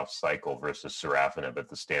 7-day off cycle versus sorafenib at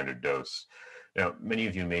the standard dose. Now, many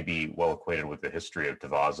of you may be well acquainted with the history of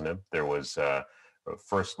tivozanib. There was a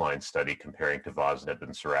first-line study comparing tivozanib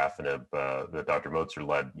and sorafenib that Dr. Motzer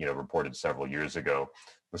led, reported several years ago.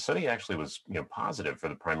 The study actually was, positive for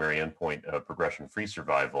the primary endpoint of progression-free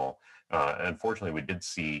survival. Unfortunately, we did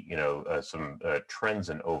see, some trends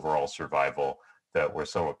in overall survival that were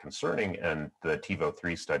somewhat concerning, and the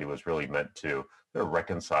TiVo-3 study was really meant to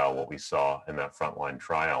reconcile what we saw in that frontline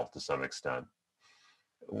trial to some extent.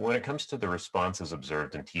 When it comes to the responses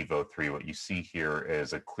observed in TiVo-3, what you see here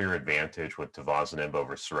is a clear advantage with tivozanib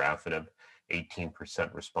over sorafenib,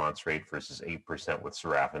 18% response rate versus 8% with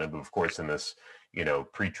sorafenib. Of course, in this,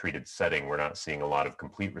 pre-treated setting, we're not seeing a lot of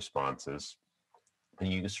complete responses.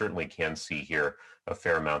 And you certainly can see here a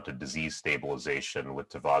fair amount of disease stabilization with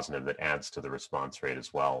tivozanib that adds to the response rate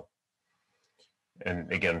as well.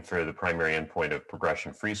 And again, for the primary endpoint of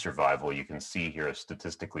progression-free survival, you can see here a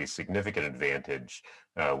statistically significant advantage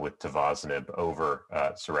with tivozanib over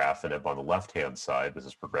sorafenib on the left-hand side. This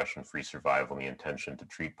is progression-free survival in the intention to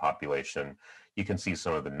treat population. You can see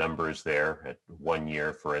some of the numbers there. At 1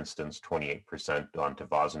 year, for instance, 28% on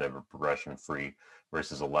tivozanib or progression-free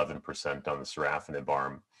versus 11% on the sorafenib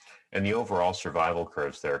arm. And the overall survival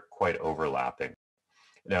curves there are quite overlapping.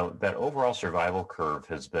 Now, that overall survival curve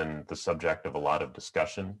has been the subject of a lot of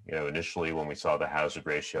discussion. Initially when we saw the hazard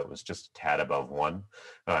ratio, it was just a tad above 1.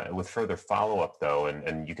 With further follow-up, though,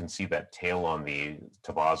 and you can see that tail on the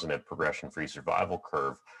tivozanib progression-free survival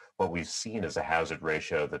curve, what we've seen is a hazard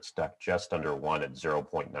ratio that's stuck just under 1 at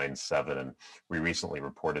 0.97, and we recently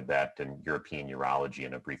reported that in European Urology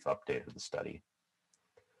in a brief update of the study.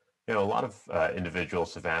 A lot of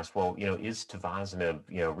individuals have asked, well, is tivozanib,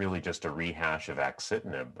 really just a rehash of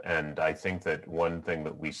axitinib? And I think that one thing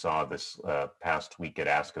that we saw this past week at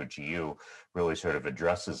ASCO GU really sort of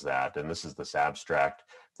addresses that. And this is this abstract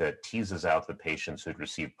that teases out the patients who'd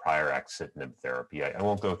received prior axitinib therapy. I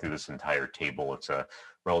won't go through this entire table. It's a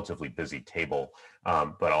relatively busy table,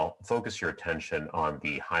 but I'll focus your attention on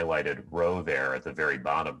the highlighted row there at the very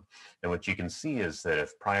bottom. And what you can see is that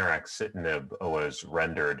if prior axitinib was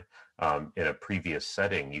rendered in a previous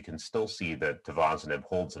setting, you can still see that tivozanib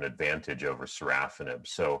holds an advantage over sorafenib.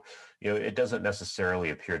 So, it doesn't necessarily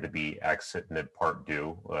appear to be axitinib part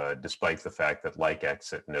due, despite the fact that, like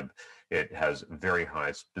axitinib, it has very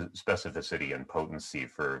high specificity and potency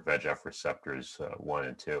for VEGF receptors 1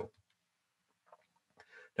 and 2.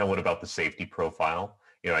 Now, what about the safety profile?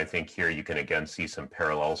 I think here you can again see some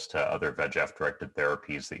parallels to other VEGF-directed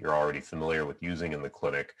therapies that you're already familiar with using in the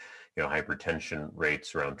clinic. hypertension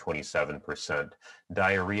rates around 27%,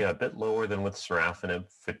 diarrhea a bit lower than with sorafenib,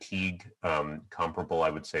 fatigue comparable, I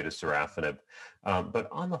would say, to sorafenib. But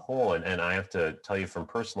on the whole, and I have to tell you from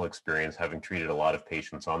personal experience, having treated a lot of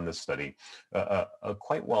patients on this study, a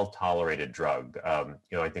quite well-tolerated drug.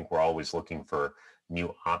 I think we're always looking for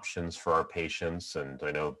new options for our patients. And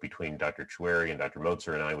I know between Dr. Choueiri and Dr.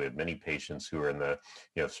 Motzer and I, we have many patients who are in the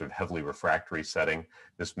sort of heavily refractory setting.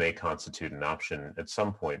 This may constitute an option at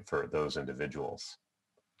some point for those individuals.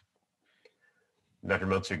 Dr.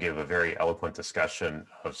 Motzer gave a very eloquent discussion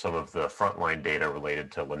of some of the frontline data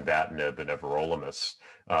related to lenvatinib and everolimus,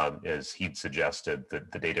 as he'd suggested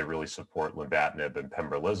that the data really support lenvatinib and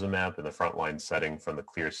pembrolizumab in the frontline setting from the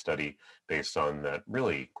CLEAR study based on that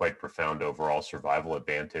really quite profound overall survival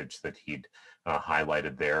advantage that he'd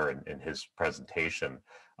highlighted there in his presentation.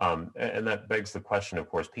 And that begs the question, of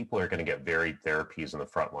course, people are going to get varied therapies in the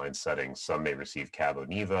frontline setting. Some may receive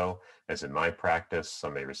cabo-nivo, as in my practice.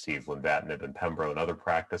 Some may receive lenvatinib and pembro in other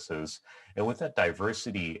practices. And with that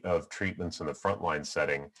diversity of treatments in the frontline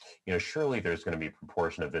setting, surely there's going to be a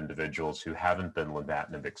proportion of individuals who haven't been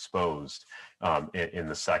lenvatinib exposed in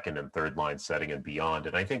the second and third line setting and beyond.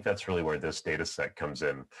 And I think that's really where this data set comes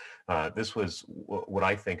in. This was what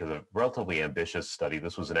I think is a relatively ambitious study.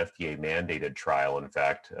 This was an FDA mandated trial, in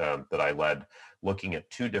fact, that I led, looking at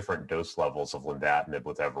 2 different dose levels of lenvatinib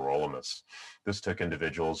with everolimus. This took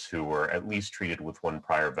individuals who were at least treated with 1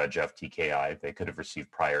 prior VEGF TKI. They could have received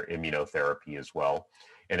prior immunotherapy as well.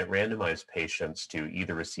 And it randomized patients to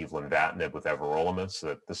either receive lenvatinib with everolimus,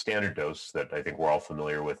 the standard dose that I think we're all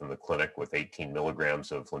familiar with in the clinic, with 18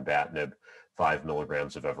 milligrams of lenvatinib, 5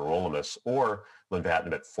 milligrams of everolimus, or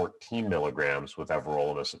lenvatinib at 14 milligrams with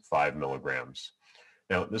everolimus at 5 milligrams.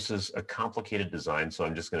 Now, this is a complicated design, so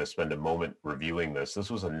I'm just going to spend a moment reviewing this.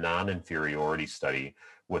 This was a non-inferiority study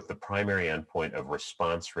with the primary endpoint of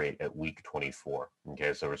response rate at week 24.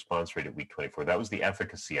 Okay, so response rate at week 24. That was the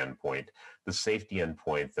efficacy endpoint. The safety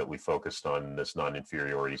endpoint that we focused on in this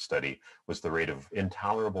non-inferiority study was the rate of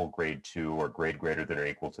intolerable grade 2 or grade greater than or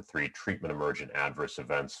equal to 3 treatment emergent adverse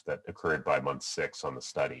events that occurred by month 6 on the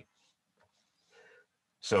study.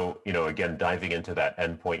 So, again, diving into that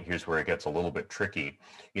endpoint, here's where it gets a little bit tricky.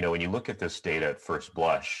 When you look at this data at first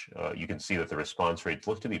blush, you can see that the response rates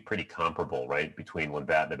look to be pretty comparable, right, between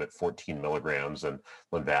lenvatinib at 14 milligrams and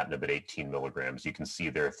lenvatinib at 18 milligrams. You can see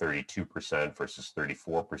there 32% versus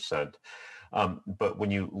 34%. But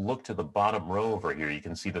when you look to the bottom row over here, you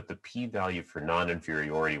can see that the p-value for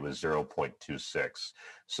non-inferiority was 0.26.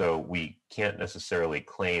 So we can't necessarily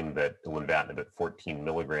claim that lenvatinib at 14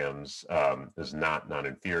 milligrams is not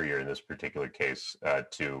non-inferior in this particular case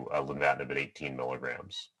to lenvatinib at 18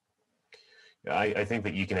 milligrams. I think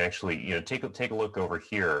that you can actually, take a look over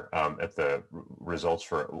here at the results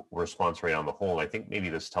for response rate on the whole. I think maybe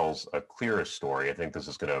this tells a clearer story. I think this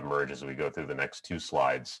is going to emerge as we go through the next 2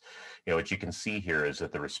 slides. What you can see here is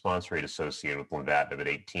that the response rate associated with lenvatinib at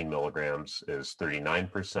 18 milligrams is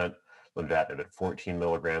 39%. Lenvatinib at 14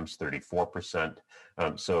 milligrams, 34%.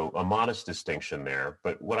 So a modest distinction there.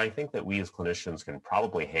 But what I think that we as clinicians can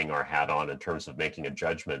probably hang our hat on in terms of making a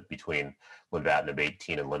judgment between lenvatinib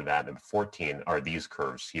 18 and lenvatinib 14 are these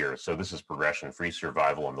curves here. So this is progression-free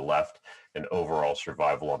survival on the left and overall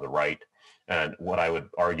survival on the right. And what I would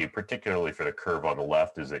argue, particularly for the curve on the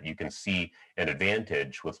left, is that you can see an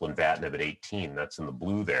advantage with lenvatinib at 18, that's in the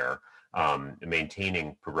blue there,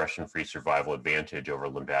 maintaining progression-free survival advantage over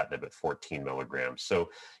lenvatinib at 14 milligrams. So,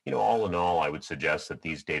 all in all, I would suggest that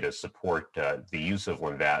these data support the use of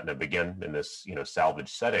lenvatinib, again, in this,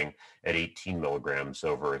 salvage setting at 18 milligrams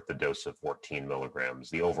over the dose of 14 milligrams.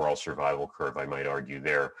 The overall survival curve, I might argue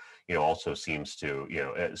there, also seems to,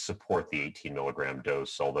 support the 18 milligram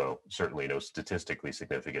dose, although certainly no statistically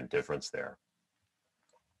significant difference there.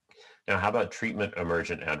 Now, how about treatment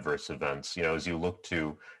emergent adverse events? As you look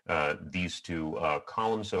to these 2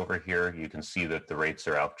 columns over here, you can see that the rates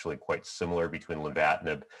are actually quite similar between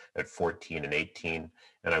lenvatinib at 14 and 18.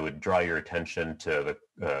 And I would draw your attention to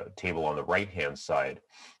the table on the right-hand side.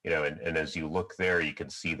 And as you look there, you can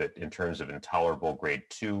see that in terms of intolerable grade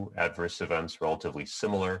 2 adverse events, relatively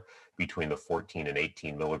similar between the 14 and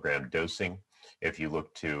 18 milligram dosing. If you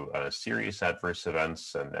look to serious adverse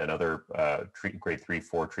events and other grade 3,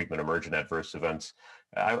 4 treatment emergent adverse events,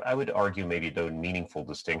 I would argue maybe no meaningful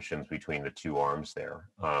distinctions between the 2 arms there.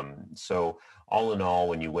 So all in all,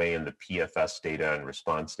 when you weigh in the PFS data and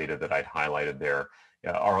response data that I'd highlighted there,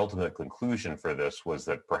 our ultimate conclusion for this was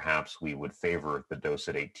that perhaps we would favor the dose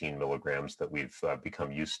at 18 milligrams that we've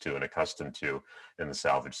become used to and accustomed to in the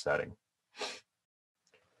salvage setting.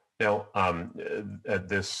 Now, at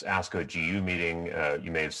this ASCO GU meeting,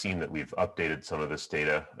 you may have seen that we've updated some of this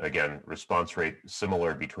data. Again, response rate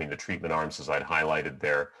similar between the treatment arms as I'd highlighted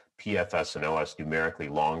there. PFS and OS numerically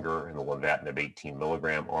longer in the lenvatinib 18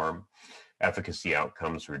 milligram arm. Efficacy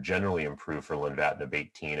outcomes were generally improved for lenvatinib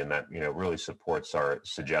 18, and that really supports our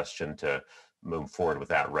suggestion to move forward with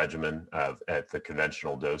that regimen at the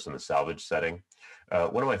conventional dose in the salvage setting.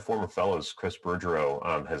 One of my former fellows, Chris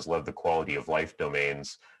Bergeron, has led the quality of life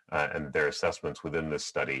domains and their assessments within this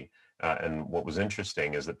study. And what was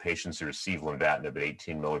interesting is that patients who received lenvatinib at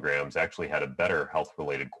 18 milligrams actually had a better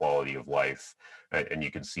health-related quality of life. And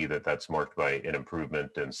you can see that that's marked by an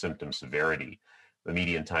improvement in symptom severity. The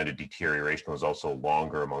median time to deterioration was also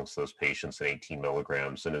longer amongst those patients than 18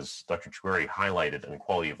 milligrams. And as Dr. Choueiri highlighted, and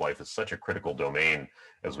quality of life is such a critical domain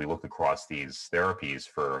as we look across these therapies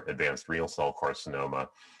for advanced renal cell carcinoma,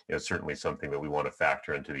 it's certainly something that we want to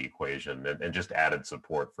factor into the equation and just added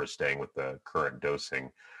support for staying with the current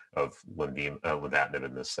dosing of lenvatinib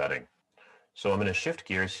in this setting. So I'm going to shift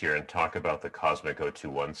gears here and talk about the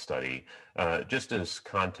COSMIC-021 study. Just as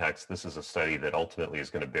context, this is a study that ultimately is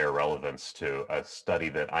going to bear relevance to a study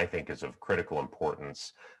that I think is of critical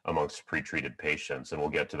importance amongst pretreated patients, and we'll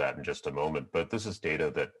get to that in just a moment. But this is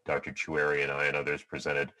data that Dr. Choueiri and I and others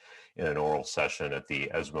presented in an oral session at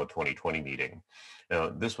the ESMO 2020 meeting. Now,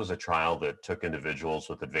 this was a trial that took individuals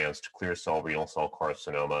with advanced clear cell renal cell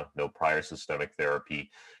carcinoma, no prior systemic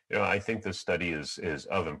therapy. I think this study is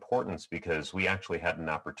of importance because we actually had an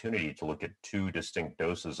opportunity to look at two distinct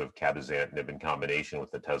doses of cabozantinib in combination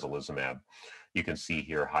with atezolizumab. You can see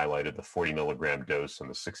here highlighted the 40 milligram dose and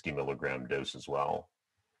the 60 milligram dose as well.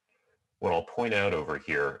 What I'll point out over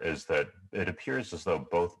here is that it appears as though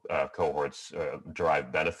both cohorts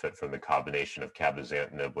derive benefit from the combination of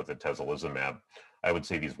cabozantinib with atezolizumab. I would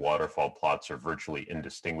say these waterfall plots are virtually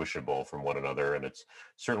indistinguishable from one another, and it's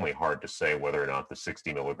certainly hard to say whether or not the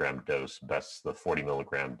 60 milligram dose bests the 40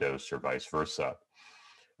 milligram dose or vice versa.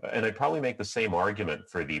 And I'd probably make the same argument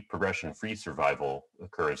for the progression-free survival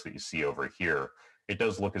curves that you see over here. It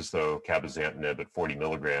does look as though cabozantinib at 40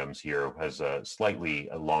 milligrams here has a slightly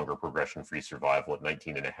longer progression-free survival at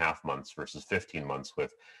 19.5 months versus 15 months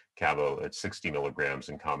with cabo at 60 milligrams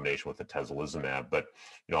in combination with atezolizumab. But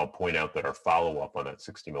I'll point out that our follow-up on that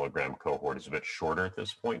 60 milligram cohort is a bit shorter at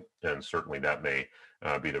this point, and certainly that may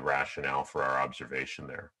be the rationale for our observation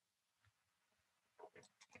there.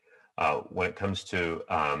 When it comes to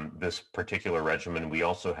this particular regimen, we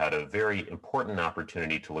also had a very important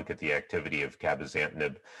opportunity to look at the activity of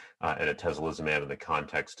cabozantinib and atezolizumab in the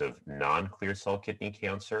context of non-clear cell kidney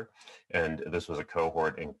cancer. And this was a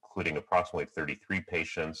cohort including approximately 33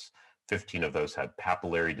 patients. 15 of those had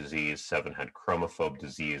papillary disease, 7 had chromophobe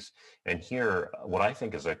disease. And here, what I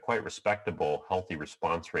think is a quite respectable healthy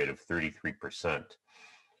response rate of 33%.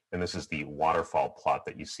 And this is the waterfall plot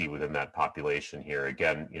that you see within that population here.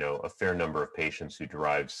 Again, a fair number of patients who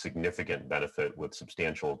derive significant benefit with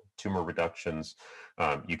substantial tumor reductions.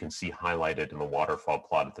 You can see highlighted in the waterfall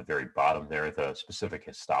plot at the very bottom there, the specific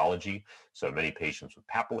histology. So many patients with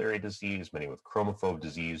papillary disease, many with chromophobe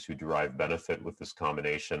disease who derive benefit with this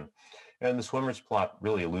combination. And the swimmer's plot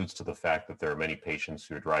really alludes to the fact that there are many patients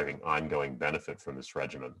who are deriving ongoing benefit from this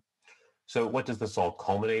regimen. So what does this all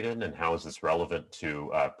culminate in, and how is this relevant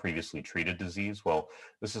to previously treated disease? Well,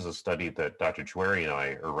 this is a study that Dr. Choueiri and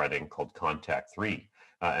I are running called CONTACT-3.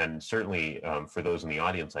 And certainly for those in the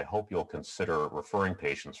audience, I hope you'll consider referring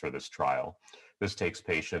patients for this trial. This takes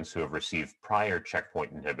patients who have received prior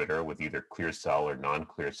checkpoint inhibitor with either clear cell or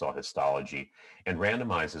non-clear cell histology and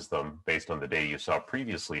randomizes them based on the data you saw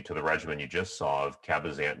previously to the regimen you just saw of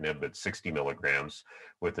cabozantinib at 60 milligrams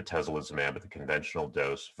with atezolizumab at the conventional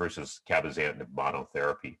dose versus cabozantinib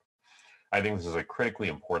monotherapy. I think this is a critically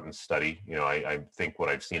important study. I think what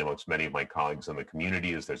I've seen amongst many of my colleagues in the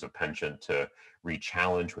community is there's a penchant to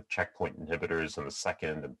re-challenge with checkpoint inhibitors in the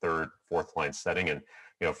second and third, fourth line setting. And,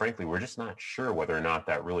 frankly, we're just not sure whether or not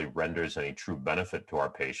that really renders any true benefit to our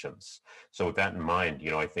patients. So with that in mind,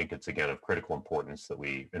 I think it's, again, of critical importance that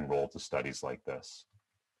we enroll to studies like this.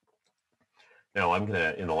 Now, I'm going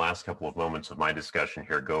to, in the last couple of moments of my discussion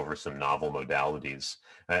here, go over some novel modalities.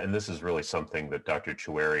 And this is really something that Dr.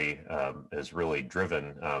 Choueiri has really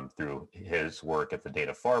driven through his work at the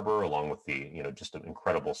Dana-Farber, along with the, just an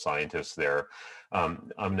incredible scientist there.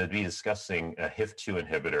 I'm going to be discussing a HIF-2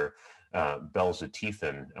 inhibitor,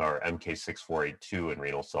 belzutifan, or MK-6482 in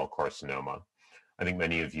renal cell carcinoma. I think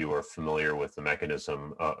many of you are familiar with the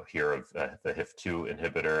mechanism here of the HIF-2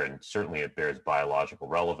 inhibitor, and certainly it bears biological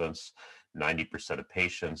relevance. 90% of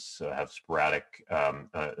patients have sporadic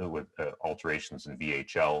with alterations in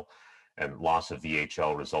VHL. and loss of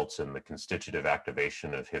VHL results in the constitutive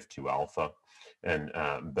activation of HIF-2 alpha. And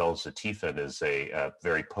belzutifan is a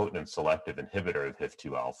very potent and selective inhibitor of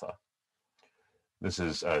HIF-2 alpha. This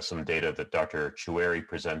is some data that Dr. Choueiri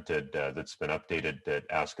presented that's been updated at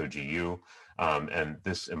ASCO GU, and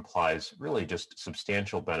this implies really just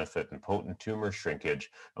substantial benefit and potent tumor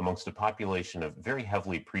shrinkage amongst a population of very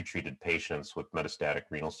heavily pretreated patients with metastatic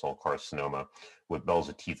renal cell carcinoma with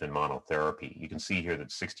belzutifan monotherapy. You can see here that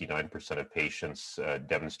 69% of patients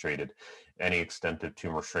demonstrated any extent of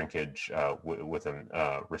tumor shrinkage with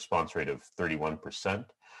a response rate of 31%.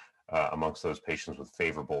 Amongst those patients with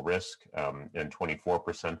favorable risk, and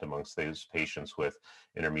 24% amongst those patients with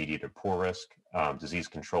intermediate or poor risk. Disease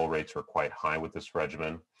control rates were quite high with this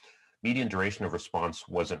regimen. Median duration of response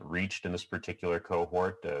wasn't reached in this particular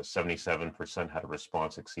cohort. 77% had a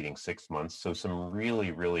response exceeding 6 months. So some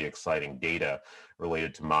really, really exciting data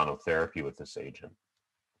related to monotherapy with this agent.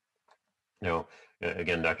 Now,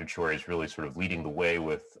 again, Dr. Choueiri is really sort of leading the way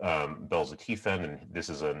with belzutifan, and this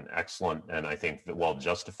is an excellent and I think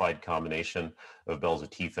well-justified combination of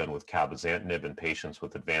belzutifan with cabozantinib in patients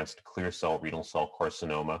with advanced clear cell renal cell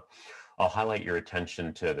carcinoma. I'll highlight your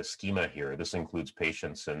attention to the schema here. This includes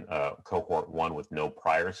patients in cohort 1 with no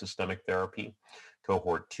prior systemic therapy.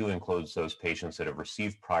 Cohort 2 includes those patients that have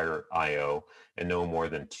received prior IO and no more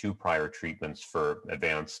than 2 prior treatments for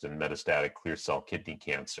advanced and metastatic clear cell kidney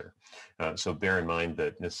cancer. So bear in mind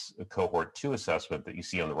that this cohort 2 assessment that you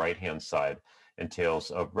see on the right-hand side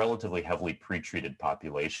entails a relatively heavily pretreated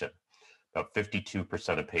population. About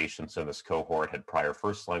 52% of patients in this cohort had prior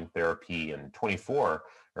first-line therapy, and 24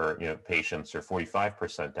 patients, or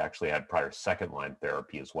 45%, actually had prior second-line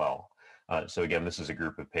therapy as well. So again, this is a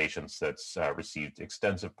group of patients that's received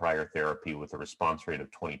extensive prior therapy with a response rate of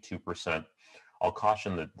 22%. I'll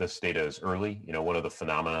caution that this data is early. One of the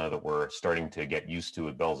phenomena that we're starting to get used to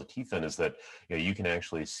with belzutifan is that you can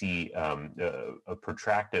actually see a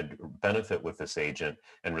protracted benefit with this agent,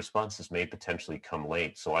 and responses may potentially come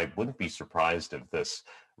late. So I wouldn't be surprised if this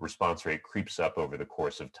response rate creeps up over the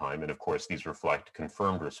course of time. And of course, these reflect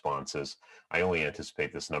confirmed responses. I only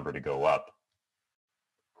anticipate this number to go up.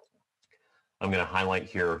 I'm going to highlight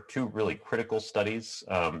here 2 really critical studies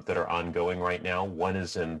that are ongoing right now. One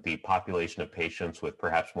is in the population of patients with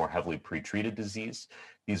perhaps more heavily pretreated disease.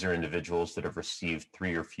 These are individuals that have received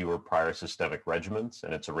 3 or fewer prior systemic regimens,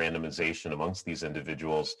 and it's a randomization amongst these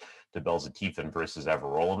individuals to belzutifan versus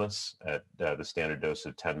everolimus at the standard dose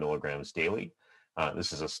of 10 milligrams daily.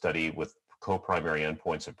 This is a study with co-primary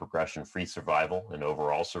endpoints of progression-free survival and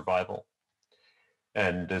overall survival.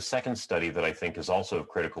 And the second study that I think is also of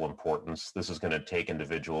critical importance, this is going to take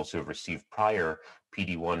individuals who have received prior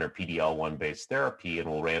PD-1 or PD-L1 based therapy, and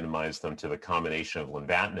will randomize them to the combination of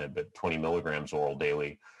lenvatinib at 20 milligrams oral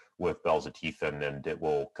daily with belzutifan, and it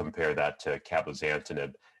will compare that to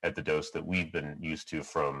cabozantinib at the dose that we've been used to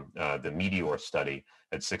from the METEOR study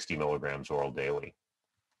at 60 milligrams oral daily.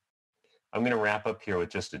 I'm going to wrap up here with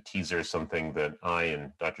just a teaser, something that I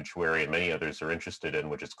and Dr. Choueiri and many others are interested in,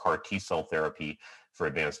 which is CAR T-cell therapy for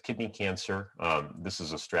advanced kidney cancer. This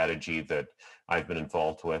is a strategy that I've been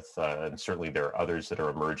involved with, and certainly there are others that are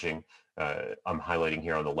emerging. I'm highlighting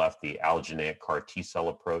here on the left the allogeneic CAR T-cell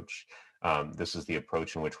approach. This is the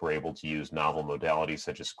approach in which we're able to use novel modalities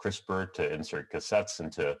such as CRISPR to insert cassettes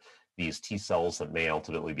into these T-cells that may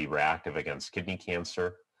ultimately be reactive against kidney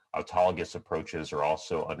cancer. Autologous approaches are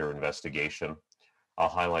also under investigation. I'll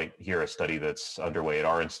highlight here a study that's underway at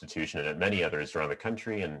our institution and at many others around the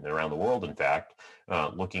country and around the world, in fact,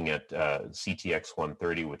 looking at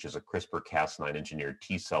CTX130, which is a CRISPR-Cas9 engineered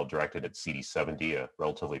T-cell directed at CD70, a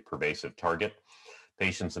relatively pervasive target.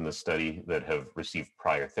 Patients in the study that have received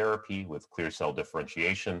prior therapy with clear cell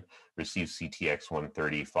differentiation receive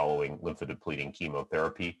CTX130 following lymphodepleting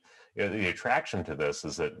chemotherapy. The attraction to this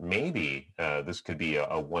is that maybe this could be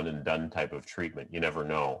a one and done type of treatment. You never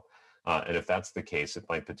know. And if that's the case, it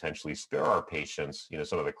might potentially spare our patients,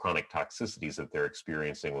 some of the chronic toxicities that they're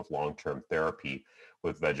experiencing with long-term therapy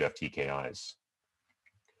with VEGF TKIs.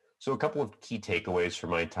 So a couple of key takeaways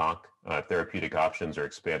from my talk. Therapeutic options are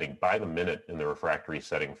expanding by the minute in the refractory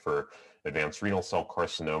setting for advanced renal cell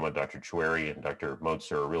carcinoma. Dr. Choueiri and Dr.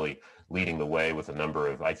 Motzer are really leading the way with a number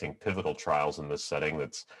of, I think, pivotal trials in this setting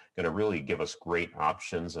that's going to really give us great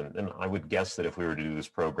options. And I would guess that if we were to do this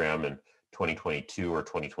program in 2022 or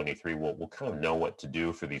 2023, we'll kind of know what to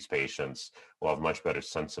do for these patients. We'll have a much better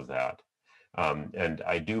sense of that. And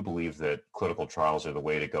I do believe that clinical trials are the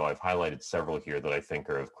way to go. I've highlighted several here that I think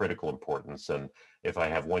are of critical importance. And if I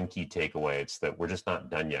have one key takeaway, it's that we're just not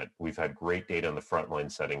done yet. We've had great data in the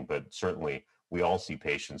frontline setting, but certainly we all see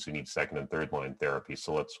patients who need second and third line therapy.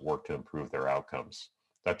 So let's work to improve their outcomes.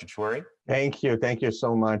 Dr. Choueiri? Thank you. Thank you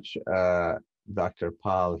so much, Dr.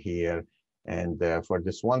 Paul here, and for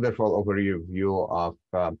this wonderful overview of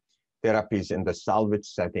therapies in the salvage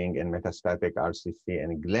setting in metastatic RCC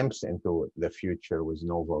and a glimpse into the future with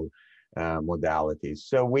novel modalities.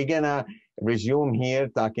 So we're gonna resume here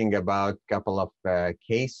talking about a couple of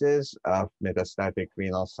cases of metastatic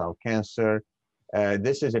renal cell cancer.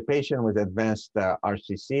 This is a patient with advanced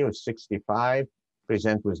RCC who's 65,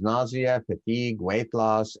 present with nausea, fatigue, weight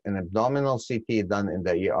loss, and abdominal CT done in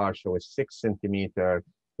the ER shows 6 centimeter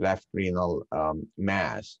left renal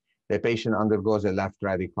mass. The patient undergoes a left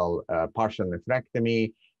radical partial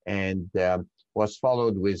nephrectomy and was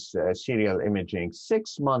followed with serial imaging.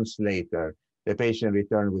 6 months later, the patient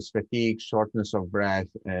returned with fatigue, shortness of breath,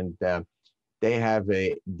 and they have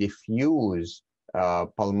a diffuse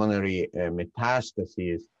pulmonary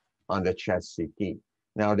metastases on the chest CT.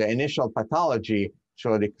 Now, the initial pathology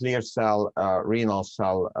showed a clear cell renal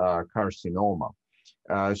cell carcinoma.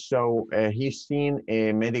 So he's seen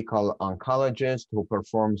a medical oncologist who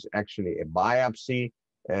performs actually a biopsy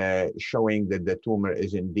showing that the tumor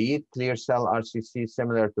is indeed clear cell RCC,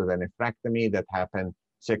 similar to the nephrectomy that happened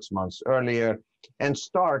 6 months earlier, and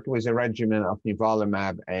start with a regimen of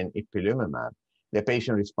nivolumab and ipilimumab. The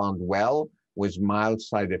patient responded well with mild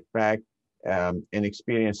side effect and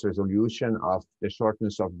experienced resolution of the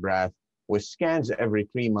shortness of breath with scans every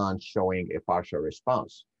 3 months showing a partial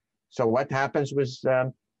response. So what happens with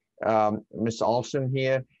Ms. Olson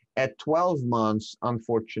here? At 12 months,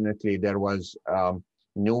 unfortunately, there was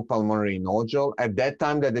new pulmonary nodule. At that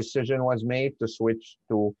time, the decision was made to switch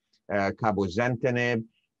to cabozantinib,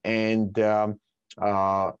 and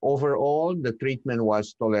overall, the treatment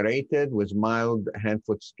was tolerated with mild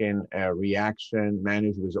hand-foot skin reaction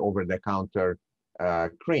managed with over-the-counter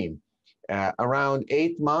cream. Around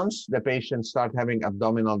 8 months, the patient started having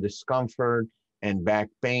abdominal discomfort and back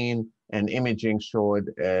pain, and imaging showed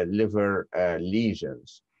liver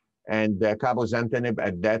lesions. And cabozantinib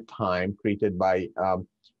at that time, treated by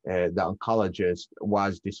the oncologist,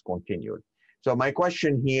 was discontinued. So my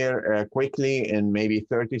question here, quickly in maybe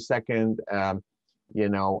 30-second,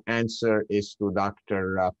 answer is to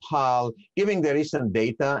Dr. Paul. Given the recent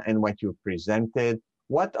data and what you presented,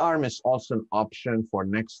 what are Ms. Olson options for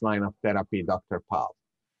next line of therapy, Dr. Paul?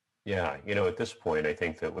 Yeah, at this point, I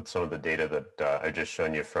think that with some of the data that I've just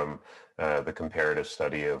shown you from the comparative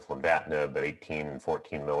study of lenvatinib at 18 and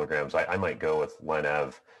 14 milligrams, I might go with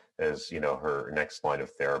Len-Ev as, her next line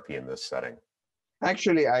of therapy in this setting.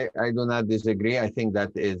 Actually, I do not disagree. I think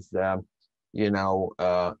that is,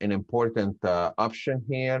 an important option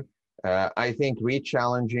here. I think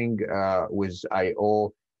re-challenging with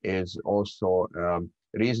IO is also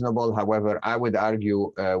reasonable. However, I would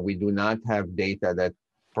argue we do not have data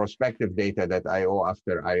prospective data that IO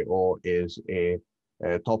after IO is a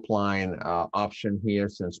top line option here,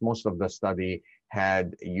 since most of the study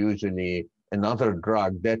had usually another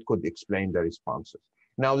drug that could explain the responses.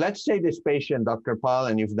 Now, let's say this patient, Dr. Paul,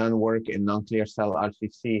 and you've done work in non-clear cell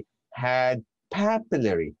RCC, had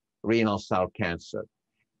papillary renal cell cancer.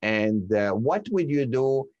 And what would you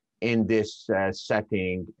do in this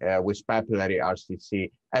setting with papillary RCC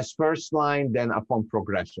as first line, then upon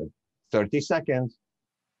progression? 30 seconds.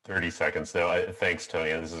 30 seconds. So thanks,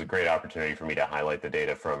 Tony. This is a great opportunity for me to highlight the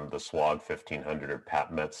data from the SWOG 1500 or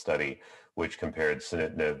PAPMET study, which compared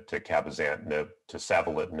sunitinib to cabozantinib to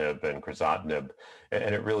savolitinib and crizotinib.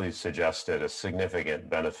 And it really suggested a significant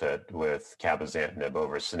benefit with cabozantinib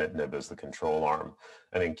over sunitinib as the control arm.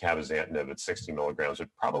 I think cabozantinib at 60 milligrams would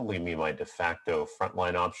probably be my de facto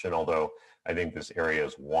frontline option, although I think this area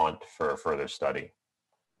is want for further study.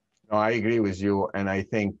 No, I agree with you. And I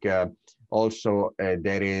think also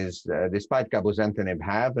there is, despite cabozantinib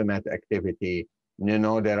have a MET activity,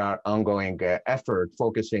 there are ongoing efforts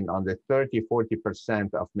focusing on the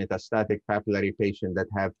 30–40% of metastatic papillary patients that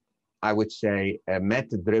have, I would say, a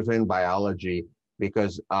MET-driven biology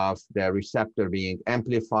because of the receptor being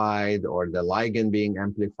amplified or the ligand being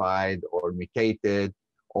amplified or mutated,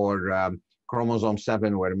 or chromosome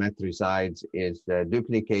 7 where MET resides is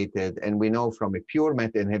duplicated. And we know from a pure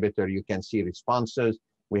MET inhibitor, you can see responses.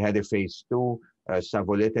 We had a phase 2,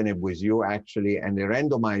 savolitinib with you actually, and a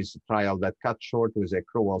randomized trial that cut short with a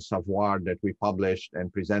cruel savoir that we published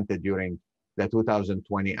and presented during the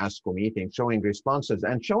 2020 ASCO meeting, showing responses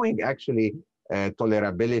and showing actually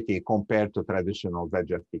tolerability compared to traditional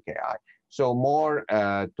VEGF TKI. So more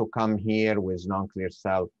to come here with non-clear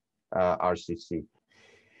cell RCC.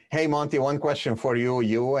 Hey, Monty, one question for you.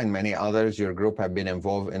 You and many others, your group have been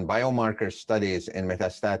involved in biomarker studies in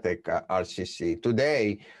metastatic RCC.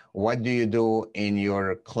 Today, what do you do in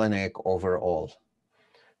your clinic overall?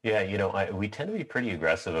 Yeah, we tend to be pretty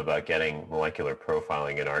aggressive about getting molecular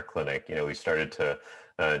profiling in our clinic. We started to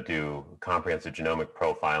do comprehensive genomic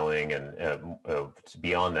profiling and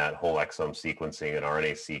beyond that, whole exome sequencing and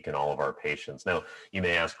RNA-seq in all of our patients. Now, you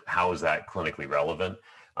may ask, how is that clinically relevant?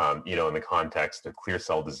 In the context of clear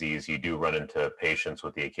cell disease, you do run into patients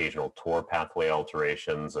with the occasional TOR pathway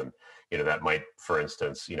alterations, and that might, for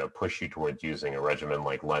instance, push you towards using a regimen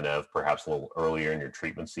like Lenev, perhaps a little earlier in your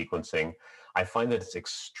treatment sequencing. I find that it's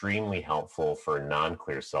extremely helpful for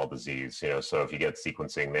non-clear cell disease. So if you get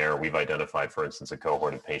sequencing there, we've identified, for instance, a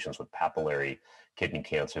cohort of patients with papillary kidney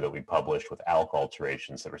cancer that we published with ALK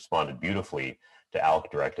alterations that responded beautifully to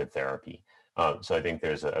ALK-directed therapy. So I think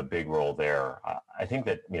there's a big role there. I think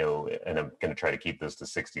that, and I'm going to try to keep this to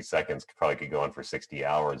 60 seconds, probably could go on for 60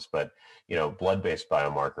 hours, but, blood-based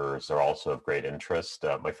biomarkers are also of great interest.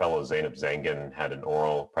 My fellow Zainab Zengin had an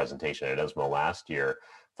oral presentation at ESMO last year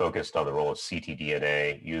focused on the role of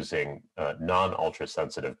ctDNA using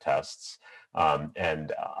non-ultrasensitive tests.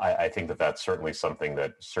 And I think that that's certainly something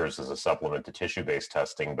that serves as a supplement to tissue-based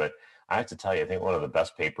testing. But I have to tell you, I think one of the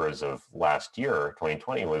best papers of last year,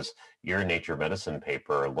 2020, was your Nature Medicine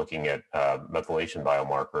paper looking at methylation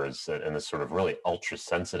biomarkers and this sort of really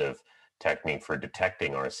ultra-sensitive technique for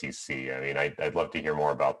detecting RCC. I mean, I'd love to hear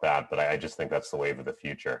more about that, but I just think that's the wave of the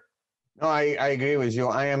future. No, I agree with you.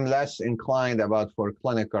 I am less inclined about for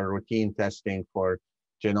clinical routine testing for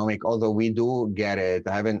genomic, although we do get it.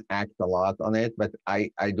 I haven't acted a lot on it, but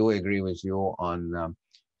I do agree with you on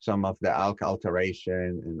some of the ALK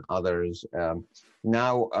alteration and others.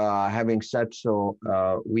 Now, having said so,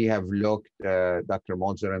 we have looked, Dr.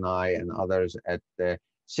 Moser and I and others, at the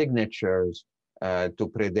signatures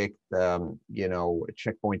to predict,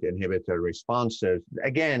 checkpoint inhibitor responses.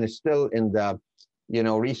 Again, it's still in the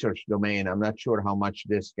research domain. I'm not sure how much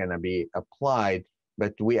this is going to be applied,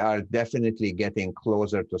 but we are definitely getting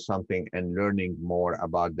closer to something and learning more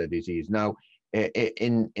about the disease. Now,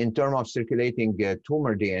 in terms of circulating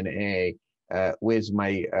tumor DNA, with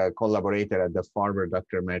my collaborator at the Harvard,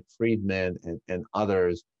 Dr. Matt Friedman, and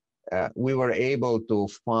others, we were able to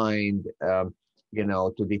find,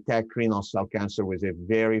 to detect renal cell cancer with a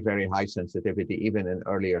very, very high sensitivity, even in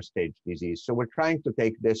earlier stage disease. So we're trying to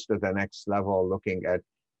take this to the next level, looking at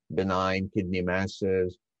benign kidney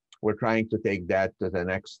masses. We're trying to take that to the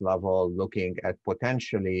next level, looking at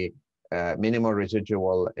potentially minimal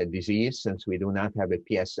residual disease, since we do not have a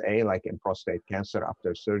PSA like in prostate cancer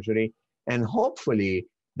after surgery. And hopefully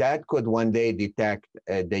that could one day detect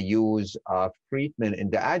the use of treatment in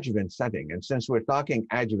the adjuvant setting. And since we're talking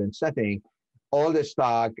adjuvant setting, all this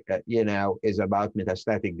talk, is about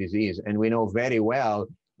metastatic disease. And we know very well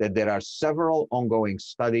that there are several ongoing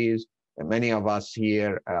studies that many of us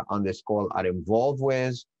here on this call are involved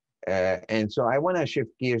with. And so I want to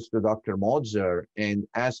shift gears to Dr. Moser and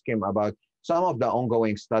ask him about some of the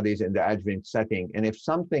ongoing studies in the adjuvant setting. And if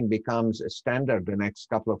something becomes a standard the next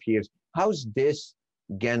couple of years, how's this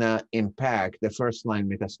gonna impact the first-line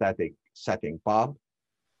metastatic setting? Bob?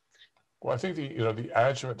 Well, I think the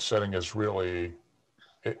adjuvant setting is really,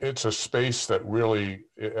 it's a space that really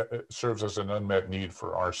it serves as an unmet need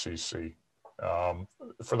for RCC.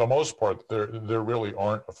 For the most part, there really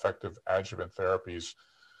aren't effective adjuvant therapies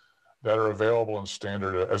that are available in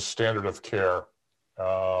standard of care.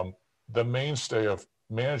 The mainstay of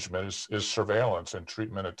management is surveillance and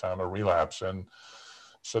treatment at time of relapse. And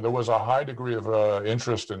so there was a high degree of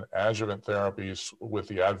interest in adjuvant therapies with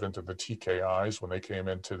the advent of the TKIs when they came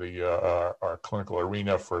into our clinical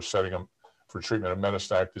arena for treatment of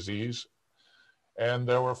metastatic disease. And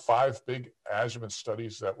there were 5 big adjuvant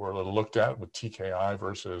studies that were looked at with TKI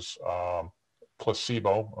versus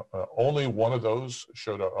placebo. Only one of those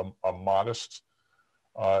showed a modest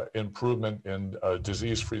improvement in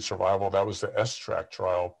disease-free survival. That was the STRAC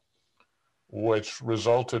trial, which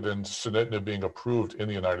resulted in sunitinib being approved in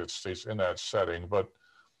the United States in that setting. But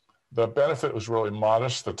the benefit was really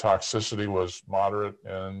modest. The toxicity was moderate.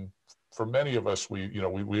 And for many of us, we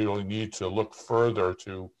really need to look further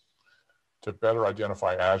to better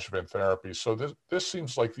identify adjuvant therapy. So this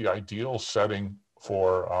seems like the ideal setting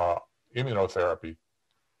for immunotherapy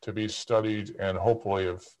to be studied and hopefully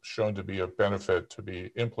have shown to be a benefit to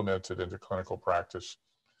be implemented into clinical practice.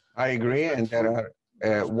 I agree. And there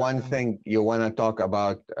are one thing you want to talk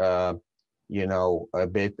about, a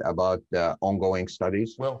bit about the ongoing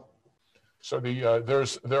studies. Well, so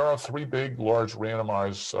there are 3 big, large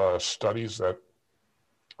randomized studies that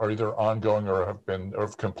are either ongoing or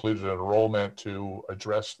have completed enrollment to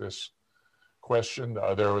address this question.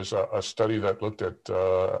 There was a study that looked at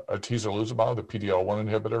atezolizumab, the PD-L1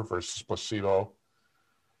 inhibitor, versus placebo.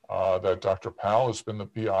 that Dr. Powell has been the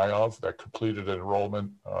PI of that completed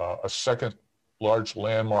enrollment, a second large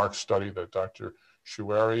landmark study that Dr.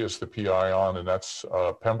 Choueiri is the PI on, and that's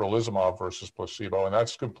pembrolizumab versus placebo, and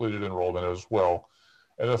that's completed enrollment as well.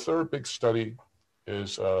 And the third big study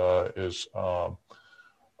is a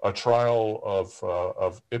trial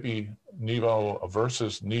of ipi-nivo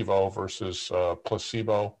versus nivo versus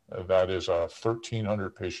placebo. That is a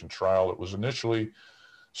 1,300 patient trial. It was initially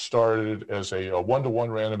started as a one-to-one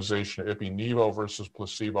randomization of ipi-nivo versus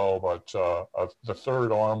placebo, but the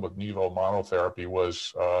third arm with nivo monotherapy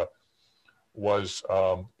was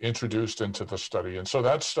introduced into the study. And so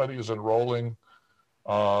that study is enrolling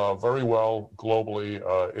very well globally.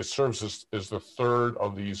 It serves as the third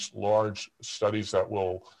of these large studies that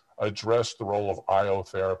will address the role of IO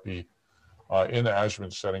therapy in the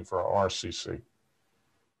adjuvant setting for RCC.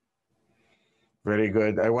 Very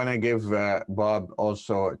good. I want to give Bob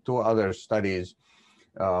also two other studies,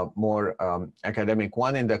 more academic.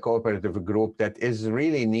 One in the cooperative group that is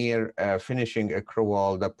really near finishing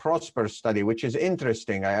accrual, the PROSPER study, which is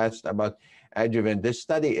interesting. I asked about adjuvant. This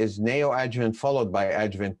study is neoadjuvant followed by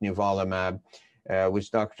adjuvant nivolumab with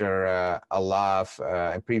Dr. Alaf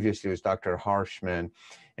and previously with Dr. Harshman.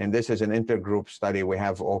 And this is an intergroup study we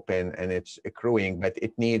have open and it's accruing, but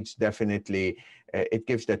it needs definitely, it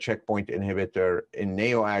gives the checkpoint inhibitor in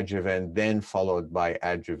neoadjuvant, then followed by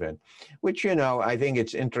adjuvant, which, you know, I think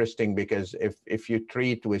it's interesting because if you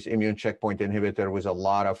treat with immune checkpoint inhibitor with a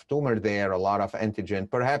lot of tumor there, a lot of antigen,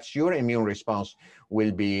 perhaps your immune response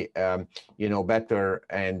will be, you know, better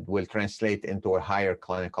and will translate into a higher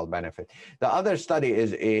clinical benefit. The other study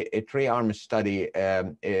is a three-arm study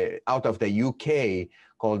out of the UK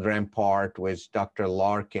called Rampart with Dr.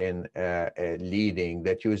 Larkin leading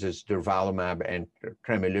that uses durvalumab and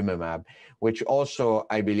tremelimumab, which also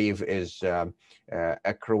I believe is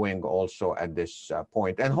accruing also at this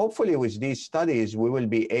point. And hopefully with these studies, we will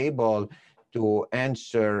be able to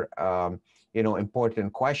answer you know,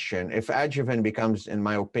 important question. If adjuvant becomes, in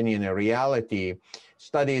my opinion, a reality,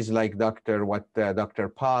 studies like Dr.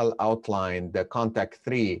 Paul outlined, the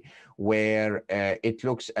CONTACT-3, where it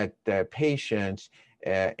looks at patients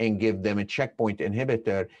and give them a checkpoint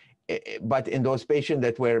inhibitor. But in those patients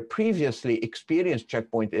that were previously experienced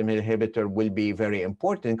checkpoint inhibitor will be very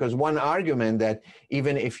important, because one argument that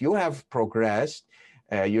even if you have progressed,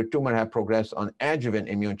 your tumor have progressed on adjuvant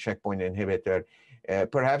immune checkpoint inhibitor,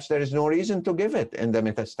 perhaps there is no reason to give it in the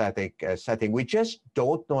metastatic setting. We just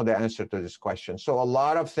don't know the answer to this question. So a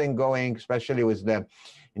lot of things going, especially with the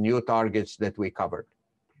new targets that we covered.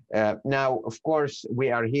 Now, of course,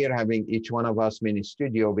 we are here having each one of us mini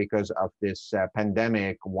studio because of this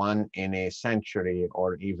pandemic, one in a century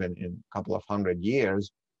or even in a couple of 100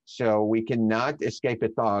 years. So we cannot escape a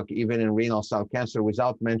talk, even in renal cell cancer,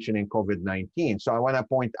 without mentioning COVID-19. So I want to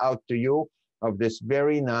point out to you of this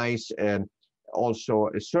very nice also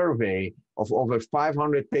a survey of over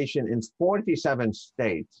 500 patients in 47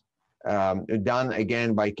 states, done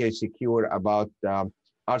again by Casey Cure about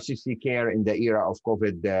RCC care in the era of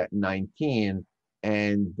COVID-19.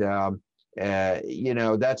 And, you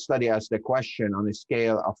know, that study asked the question on a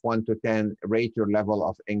scale of 1 to 10, rate your level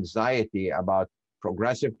of anxiety about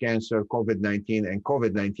progressive cancer, COVID-19 and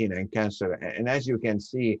cancer. And as you can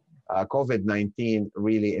see, COVID-19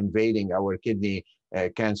 really invading our kidney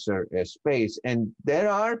cancer space. And there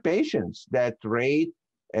are patients that rate,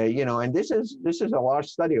 you know, and this is a large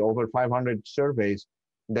study, over 500 surveys,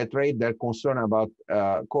 that rate their concern about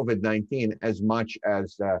COVID-19 as much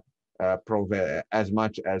as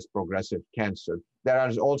progressive cancer. There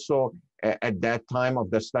is also, at that time of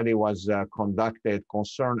the study was conducted,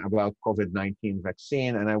 concern about COVID-19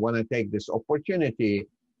 vaccine. And I want to take this opportunity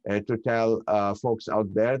to tell folks out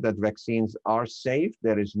there that vaccines are safe.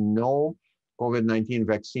 There is no COVID-19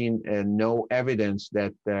 vaccine and no evidence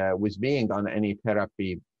that with being on any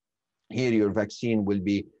therapy here, your vaccine will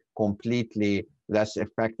be completely less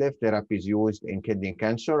effective. Therapies used in kidney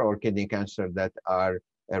cancer or kidney cancer that are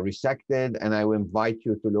resected. And I will invite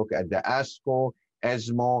you to look at the ASCO,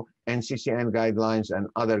 ESMO, NCCN guidelines and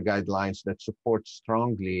other guidelines that support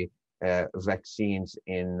strongly vaccines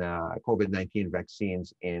in COVID-19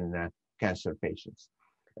 vaccines in cancer patients.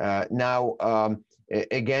 Now,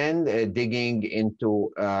 again, digging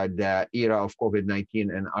into the era of COVID-19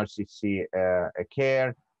 and RCC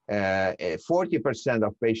care, 40%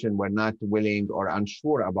 of patients were not willing or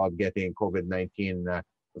unsure about getting COVID-19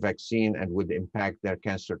 vaccine and would impact their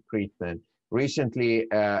cancer treatment. Recently,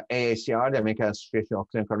 AACR, the American Association of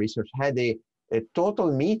Clinical Research, had a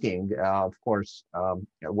total meeting, of course, a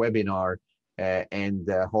webinar and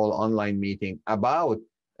a whole online meeting about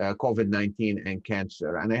COVID-19 and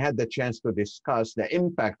cancer. And I had the chance to discuss the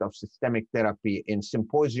impact of systemic therapy in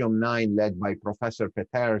Symposium 9 led by Professor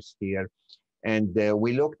Peteris here. And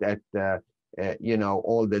we looked at,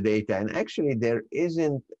 all the data. And actually, there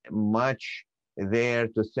isn't much there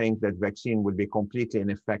to think that vaccine would be completely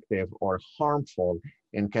ineffective or harmful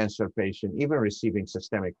in cancer patients, even receiving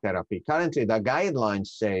systemic therapy. Currently, the guidelines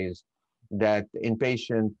says that in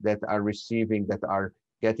patients that are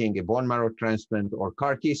getting a bone marrow transplant or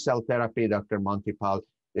CAR T cell therapy, Dr. Montipal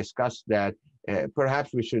discussed that.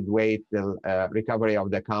 Perhaps we should wait till recovery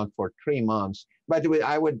of the count for 3 months. But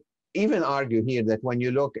I would even argue here that when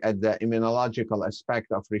you look at the immunological aspect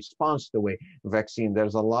of response to a vaccine,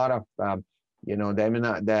 there's a lot of, the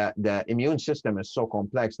immune system is so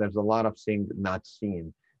complex, there's a lot of things not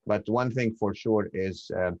seen. But one thing for sure is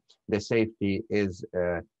the safety is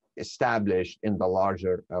established in the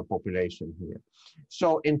larger population here.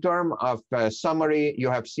 So in terms of summary, you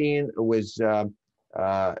have seen with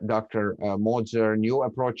Dr. Moser new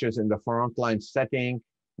approaches in the frontline setting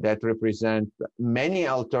that represent many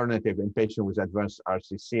alternatives in patients with advanced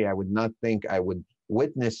RCC. I would not think I would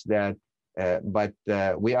witness that, but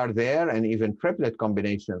we are there, and even triplet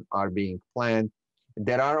combinations are being planned.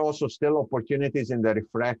 There are also still opportunities in the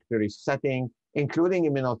refractory setting, including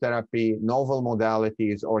immunotherapy, novel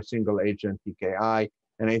modalities, or single agent TKI.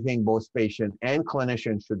 And I think both patient and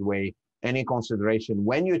clinicians should weigh any consideration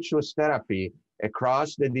when you choose therapy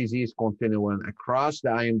across the disease continuum, across the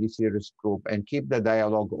IMDC risk group, and keep the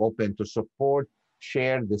dialogue open to support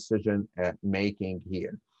shared decision making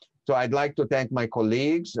here. So I'd like to thank my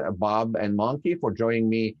colleagues, Bob and Monty, for joining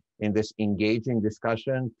me in this engaging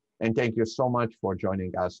discussion. And thank you so much for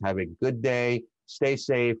joining us. Have a good day, stay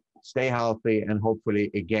safe, stay healthy, and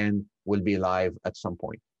hopefully, again, we'll be live at some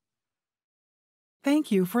point.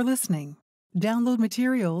 Thank you for listening. Download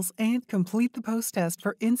materials and complete the post-test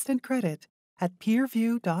for instant credit at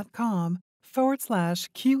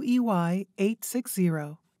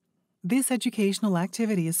peerview.com/QEY860. This educational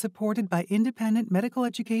activity is supported by independent medical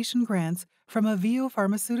education grants from Avio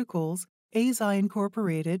Pharmaceuticals, Eisai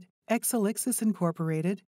Incorporated, Exelixis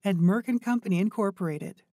Incorporated, and Merck & Company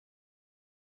Incorporated.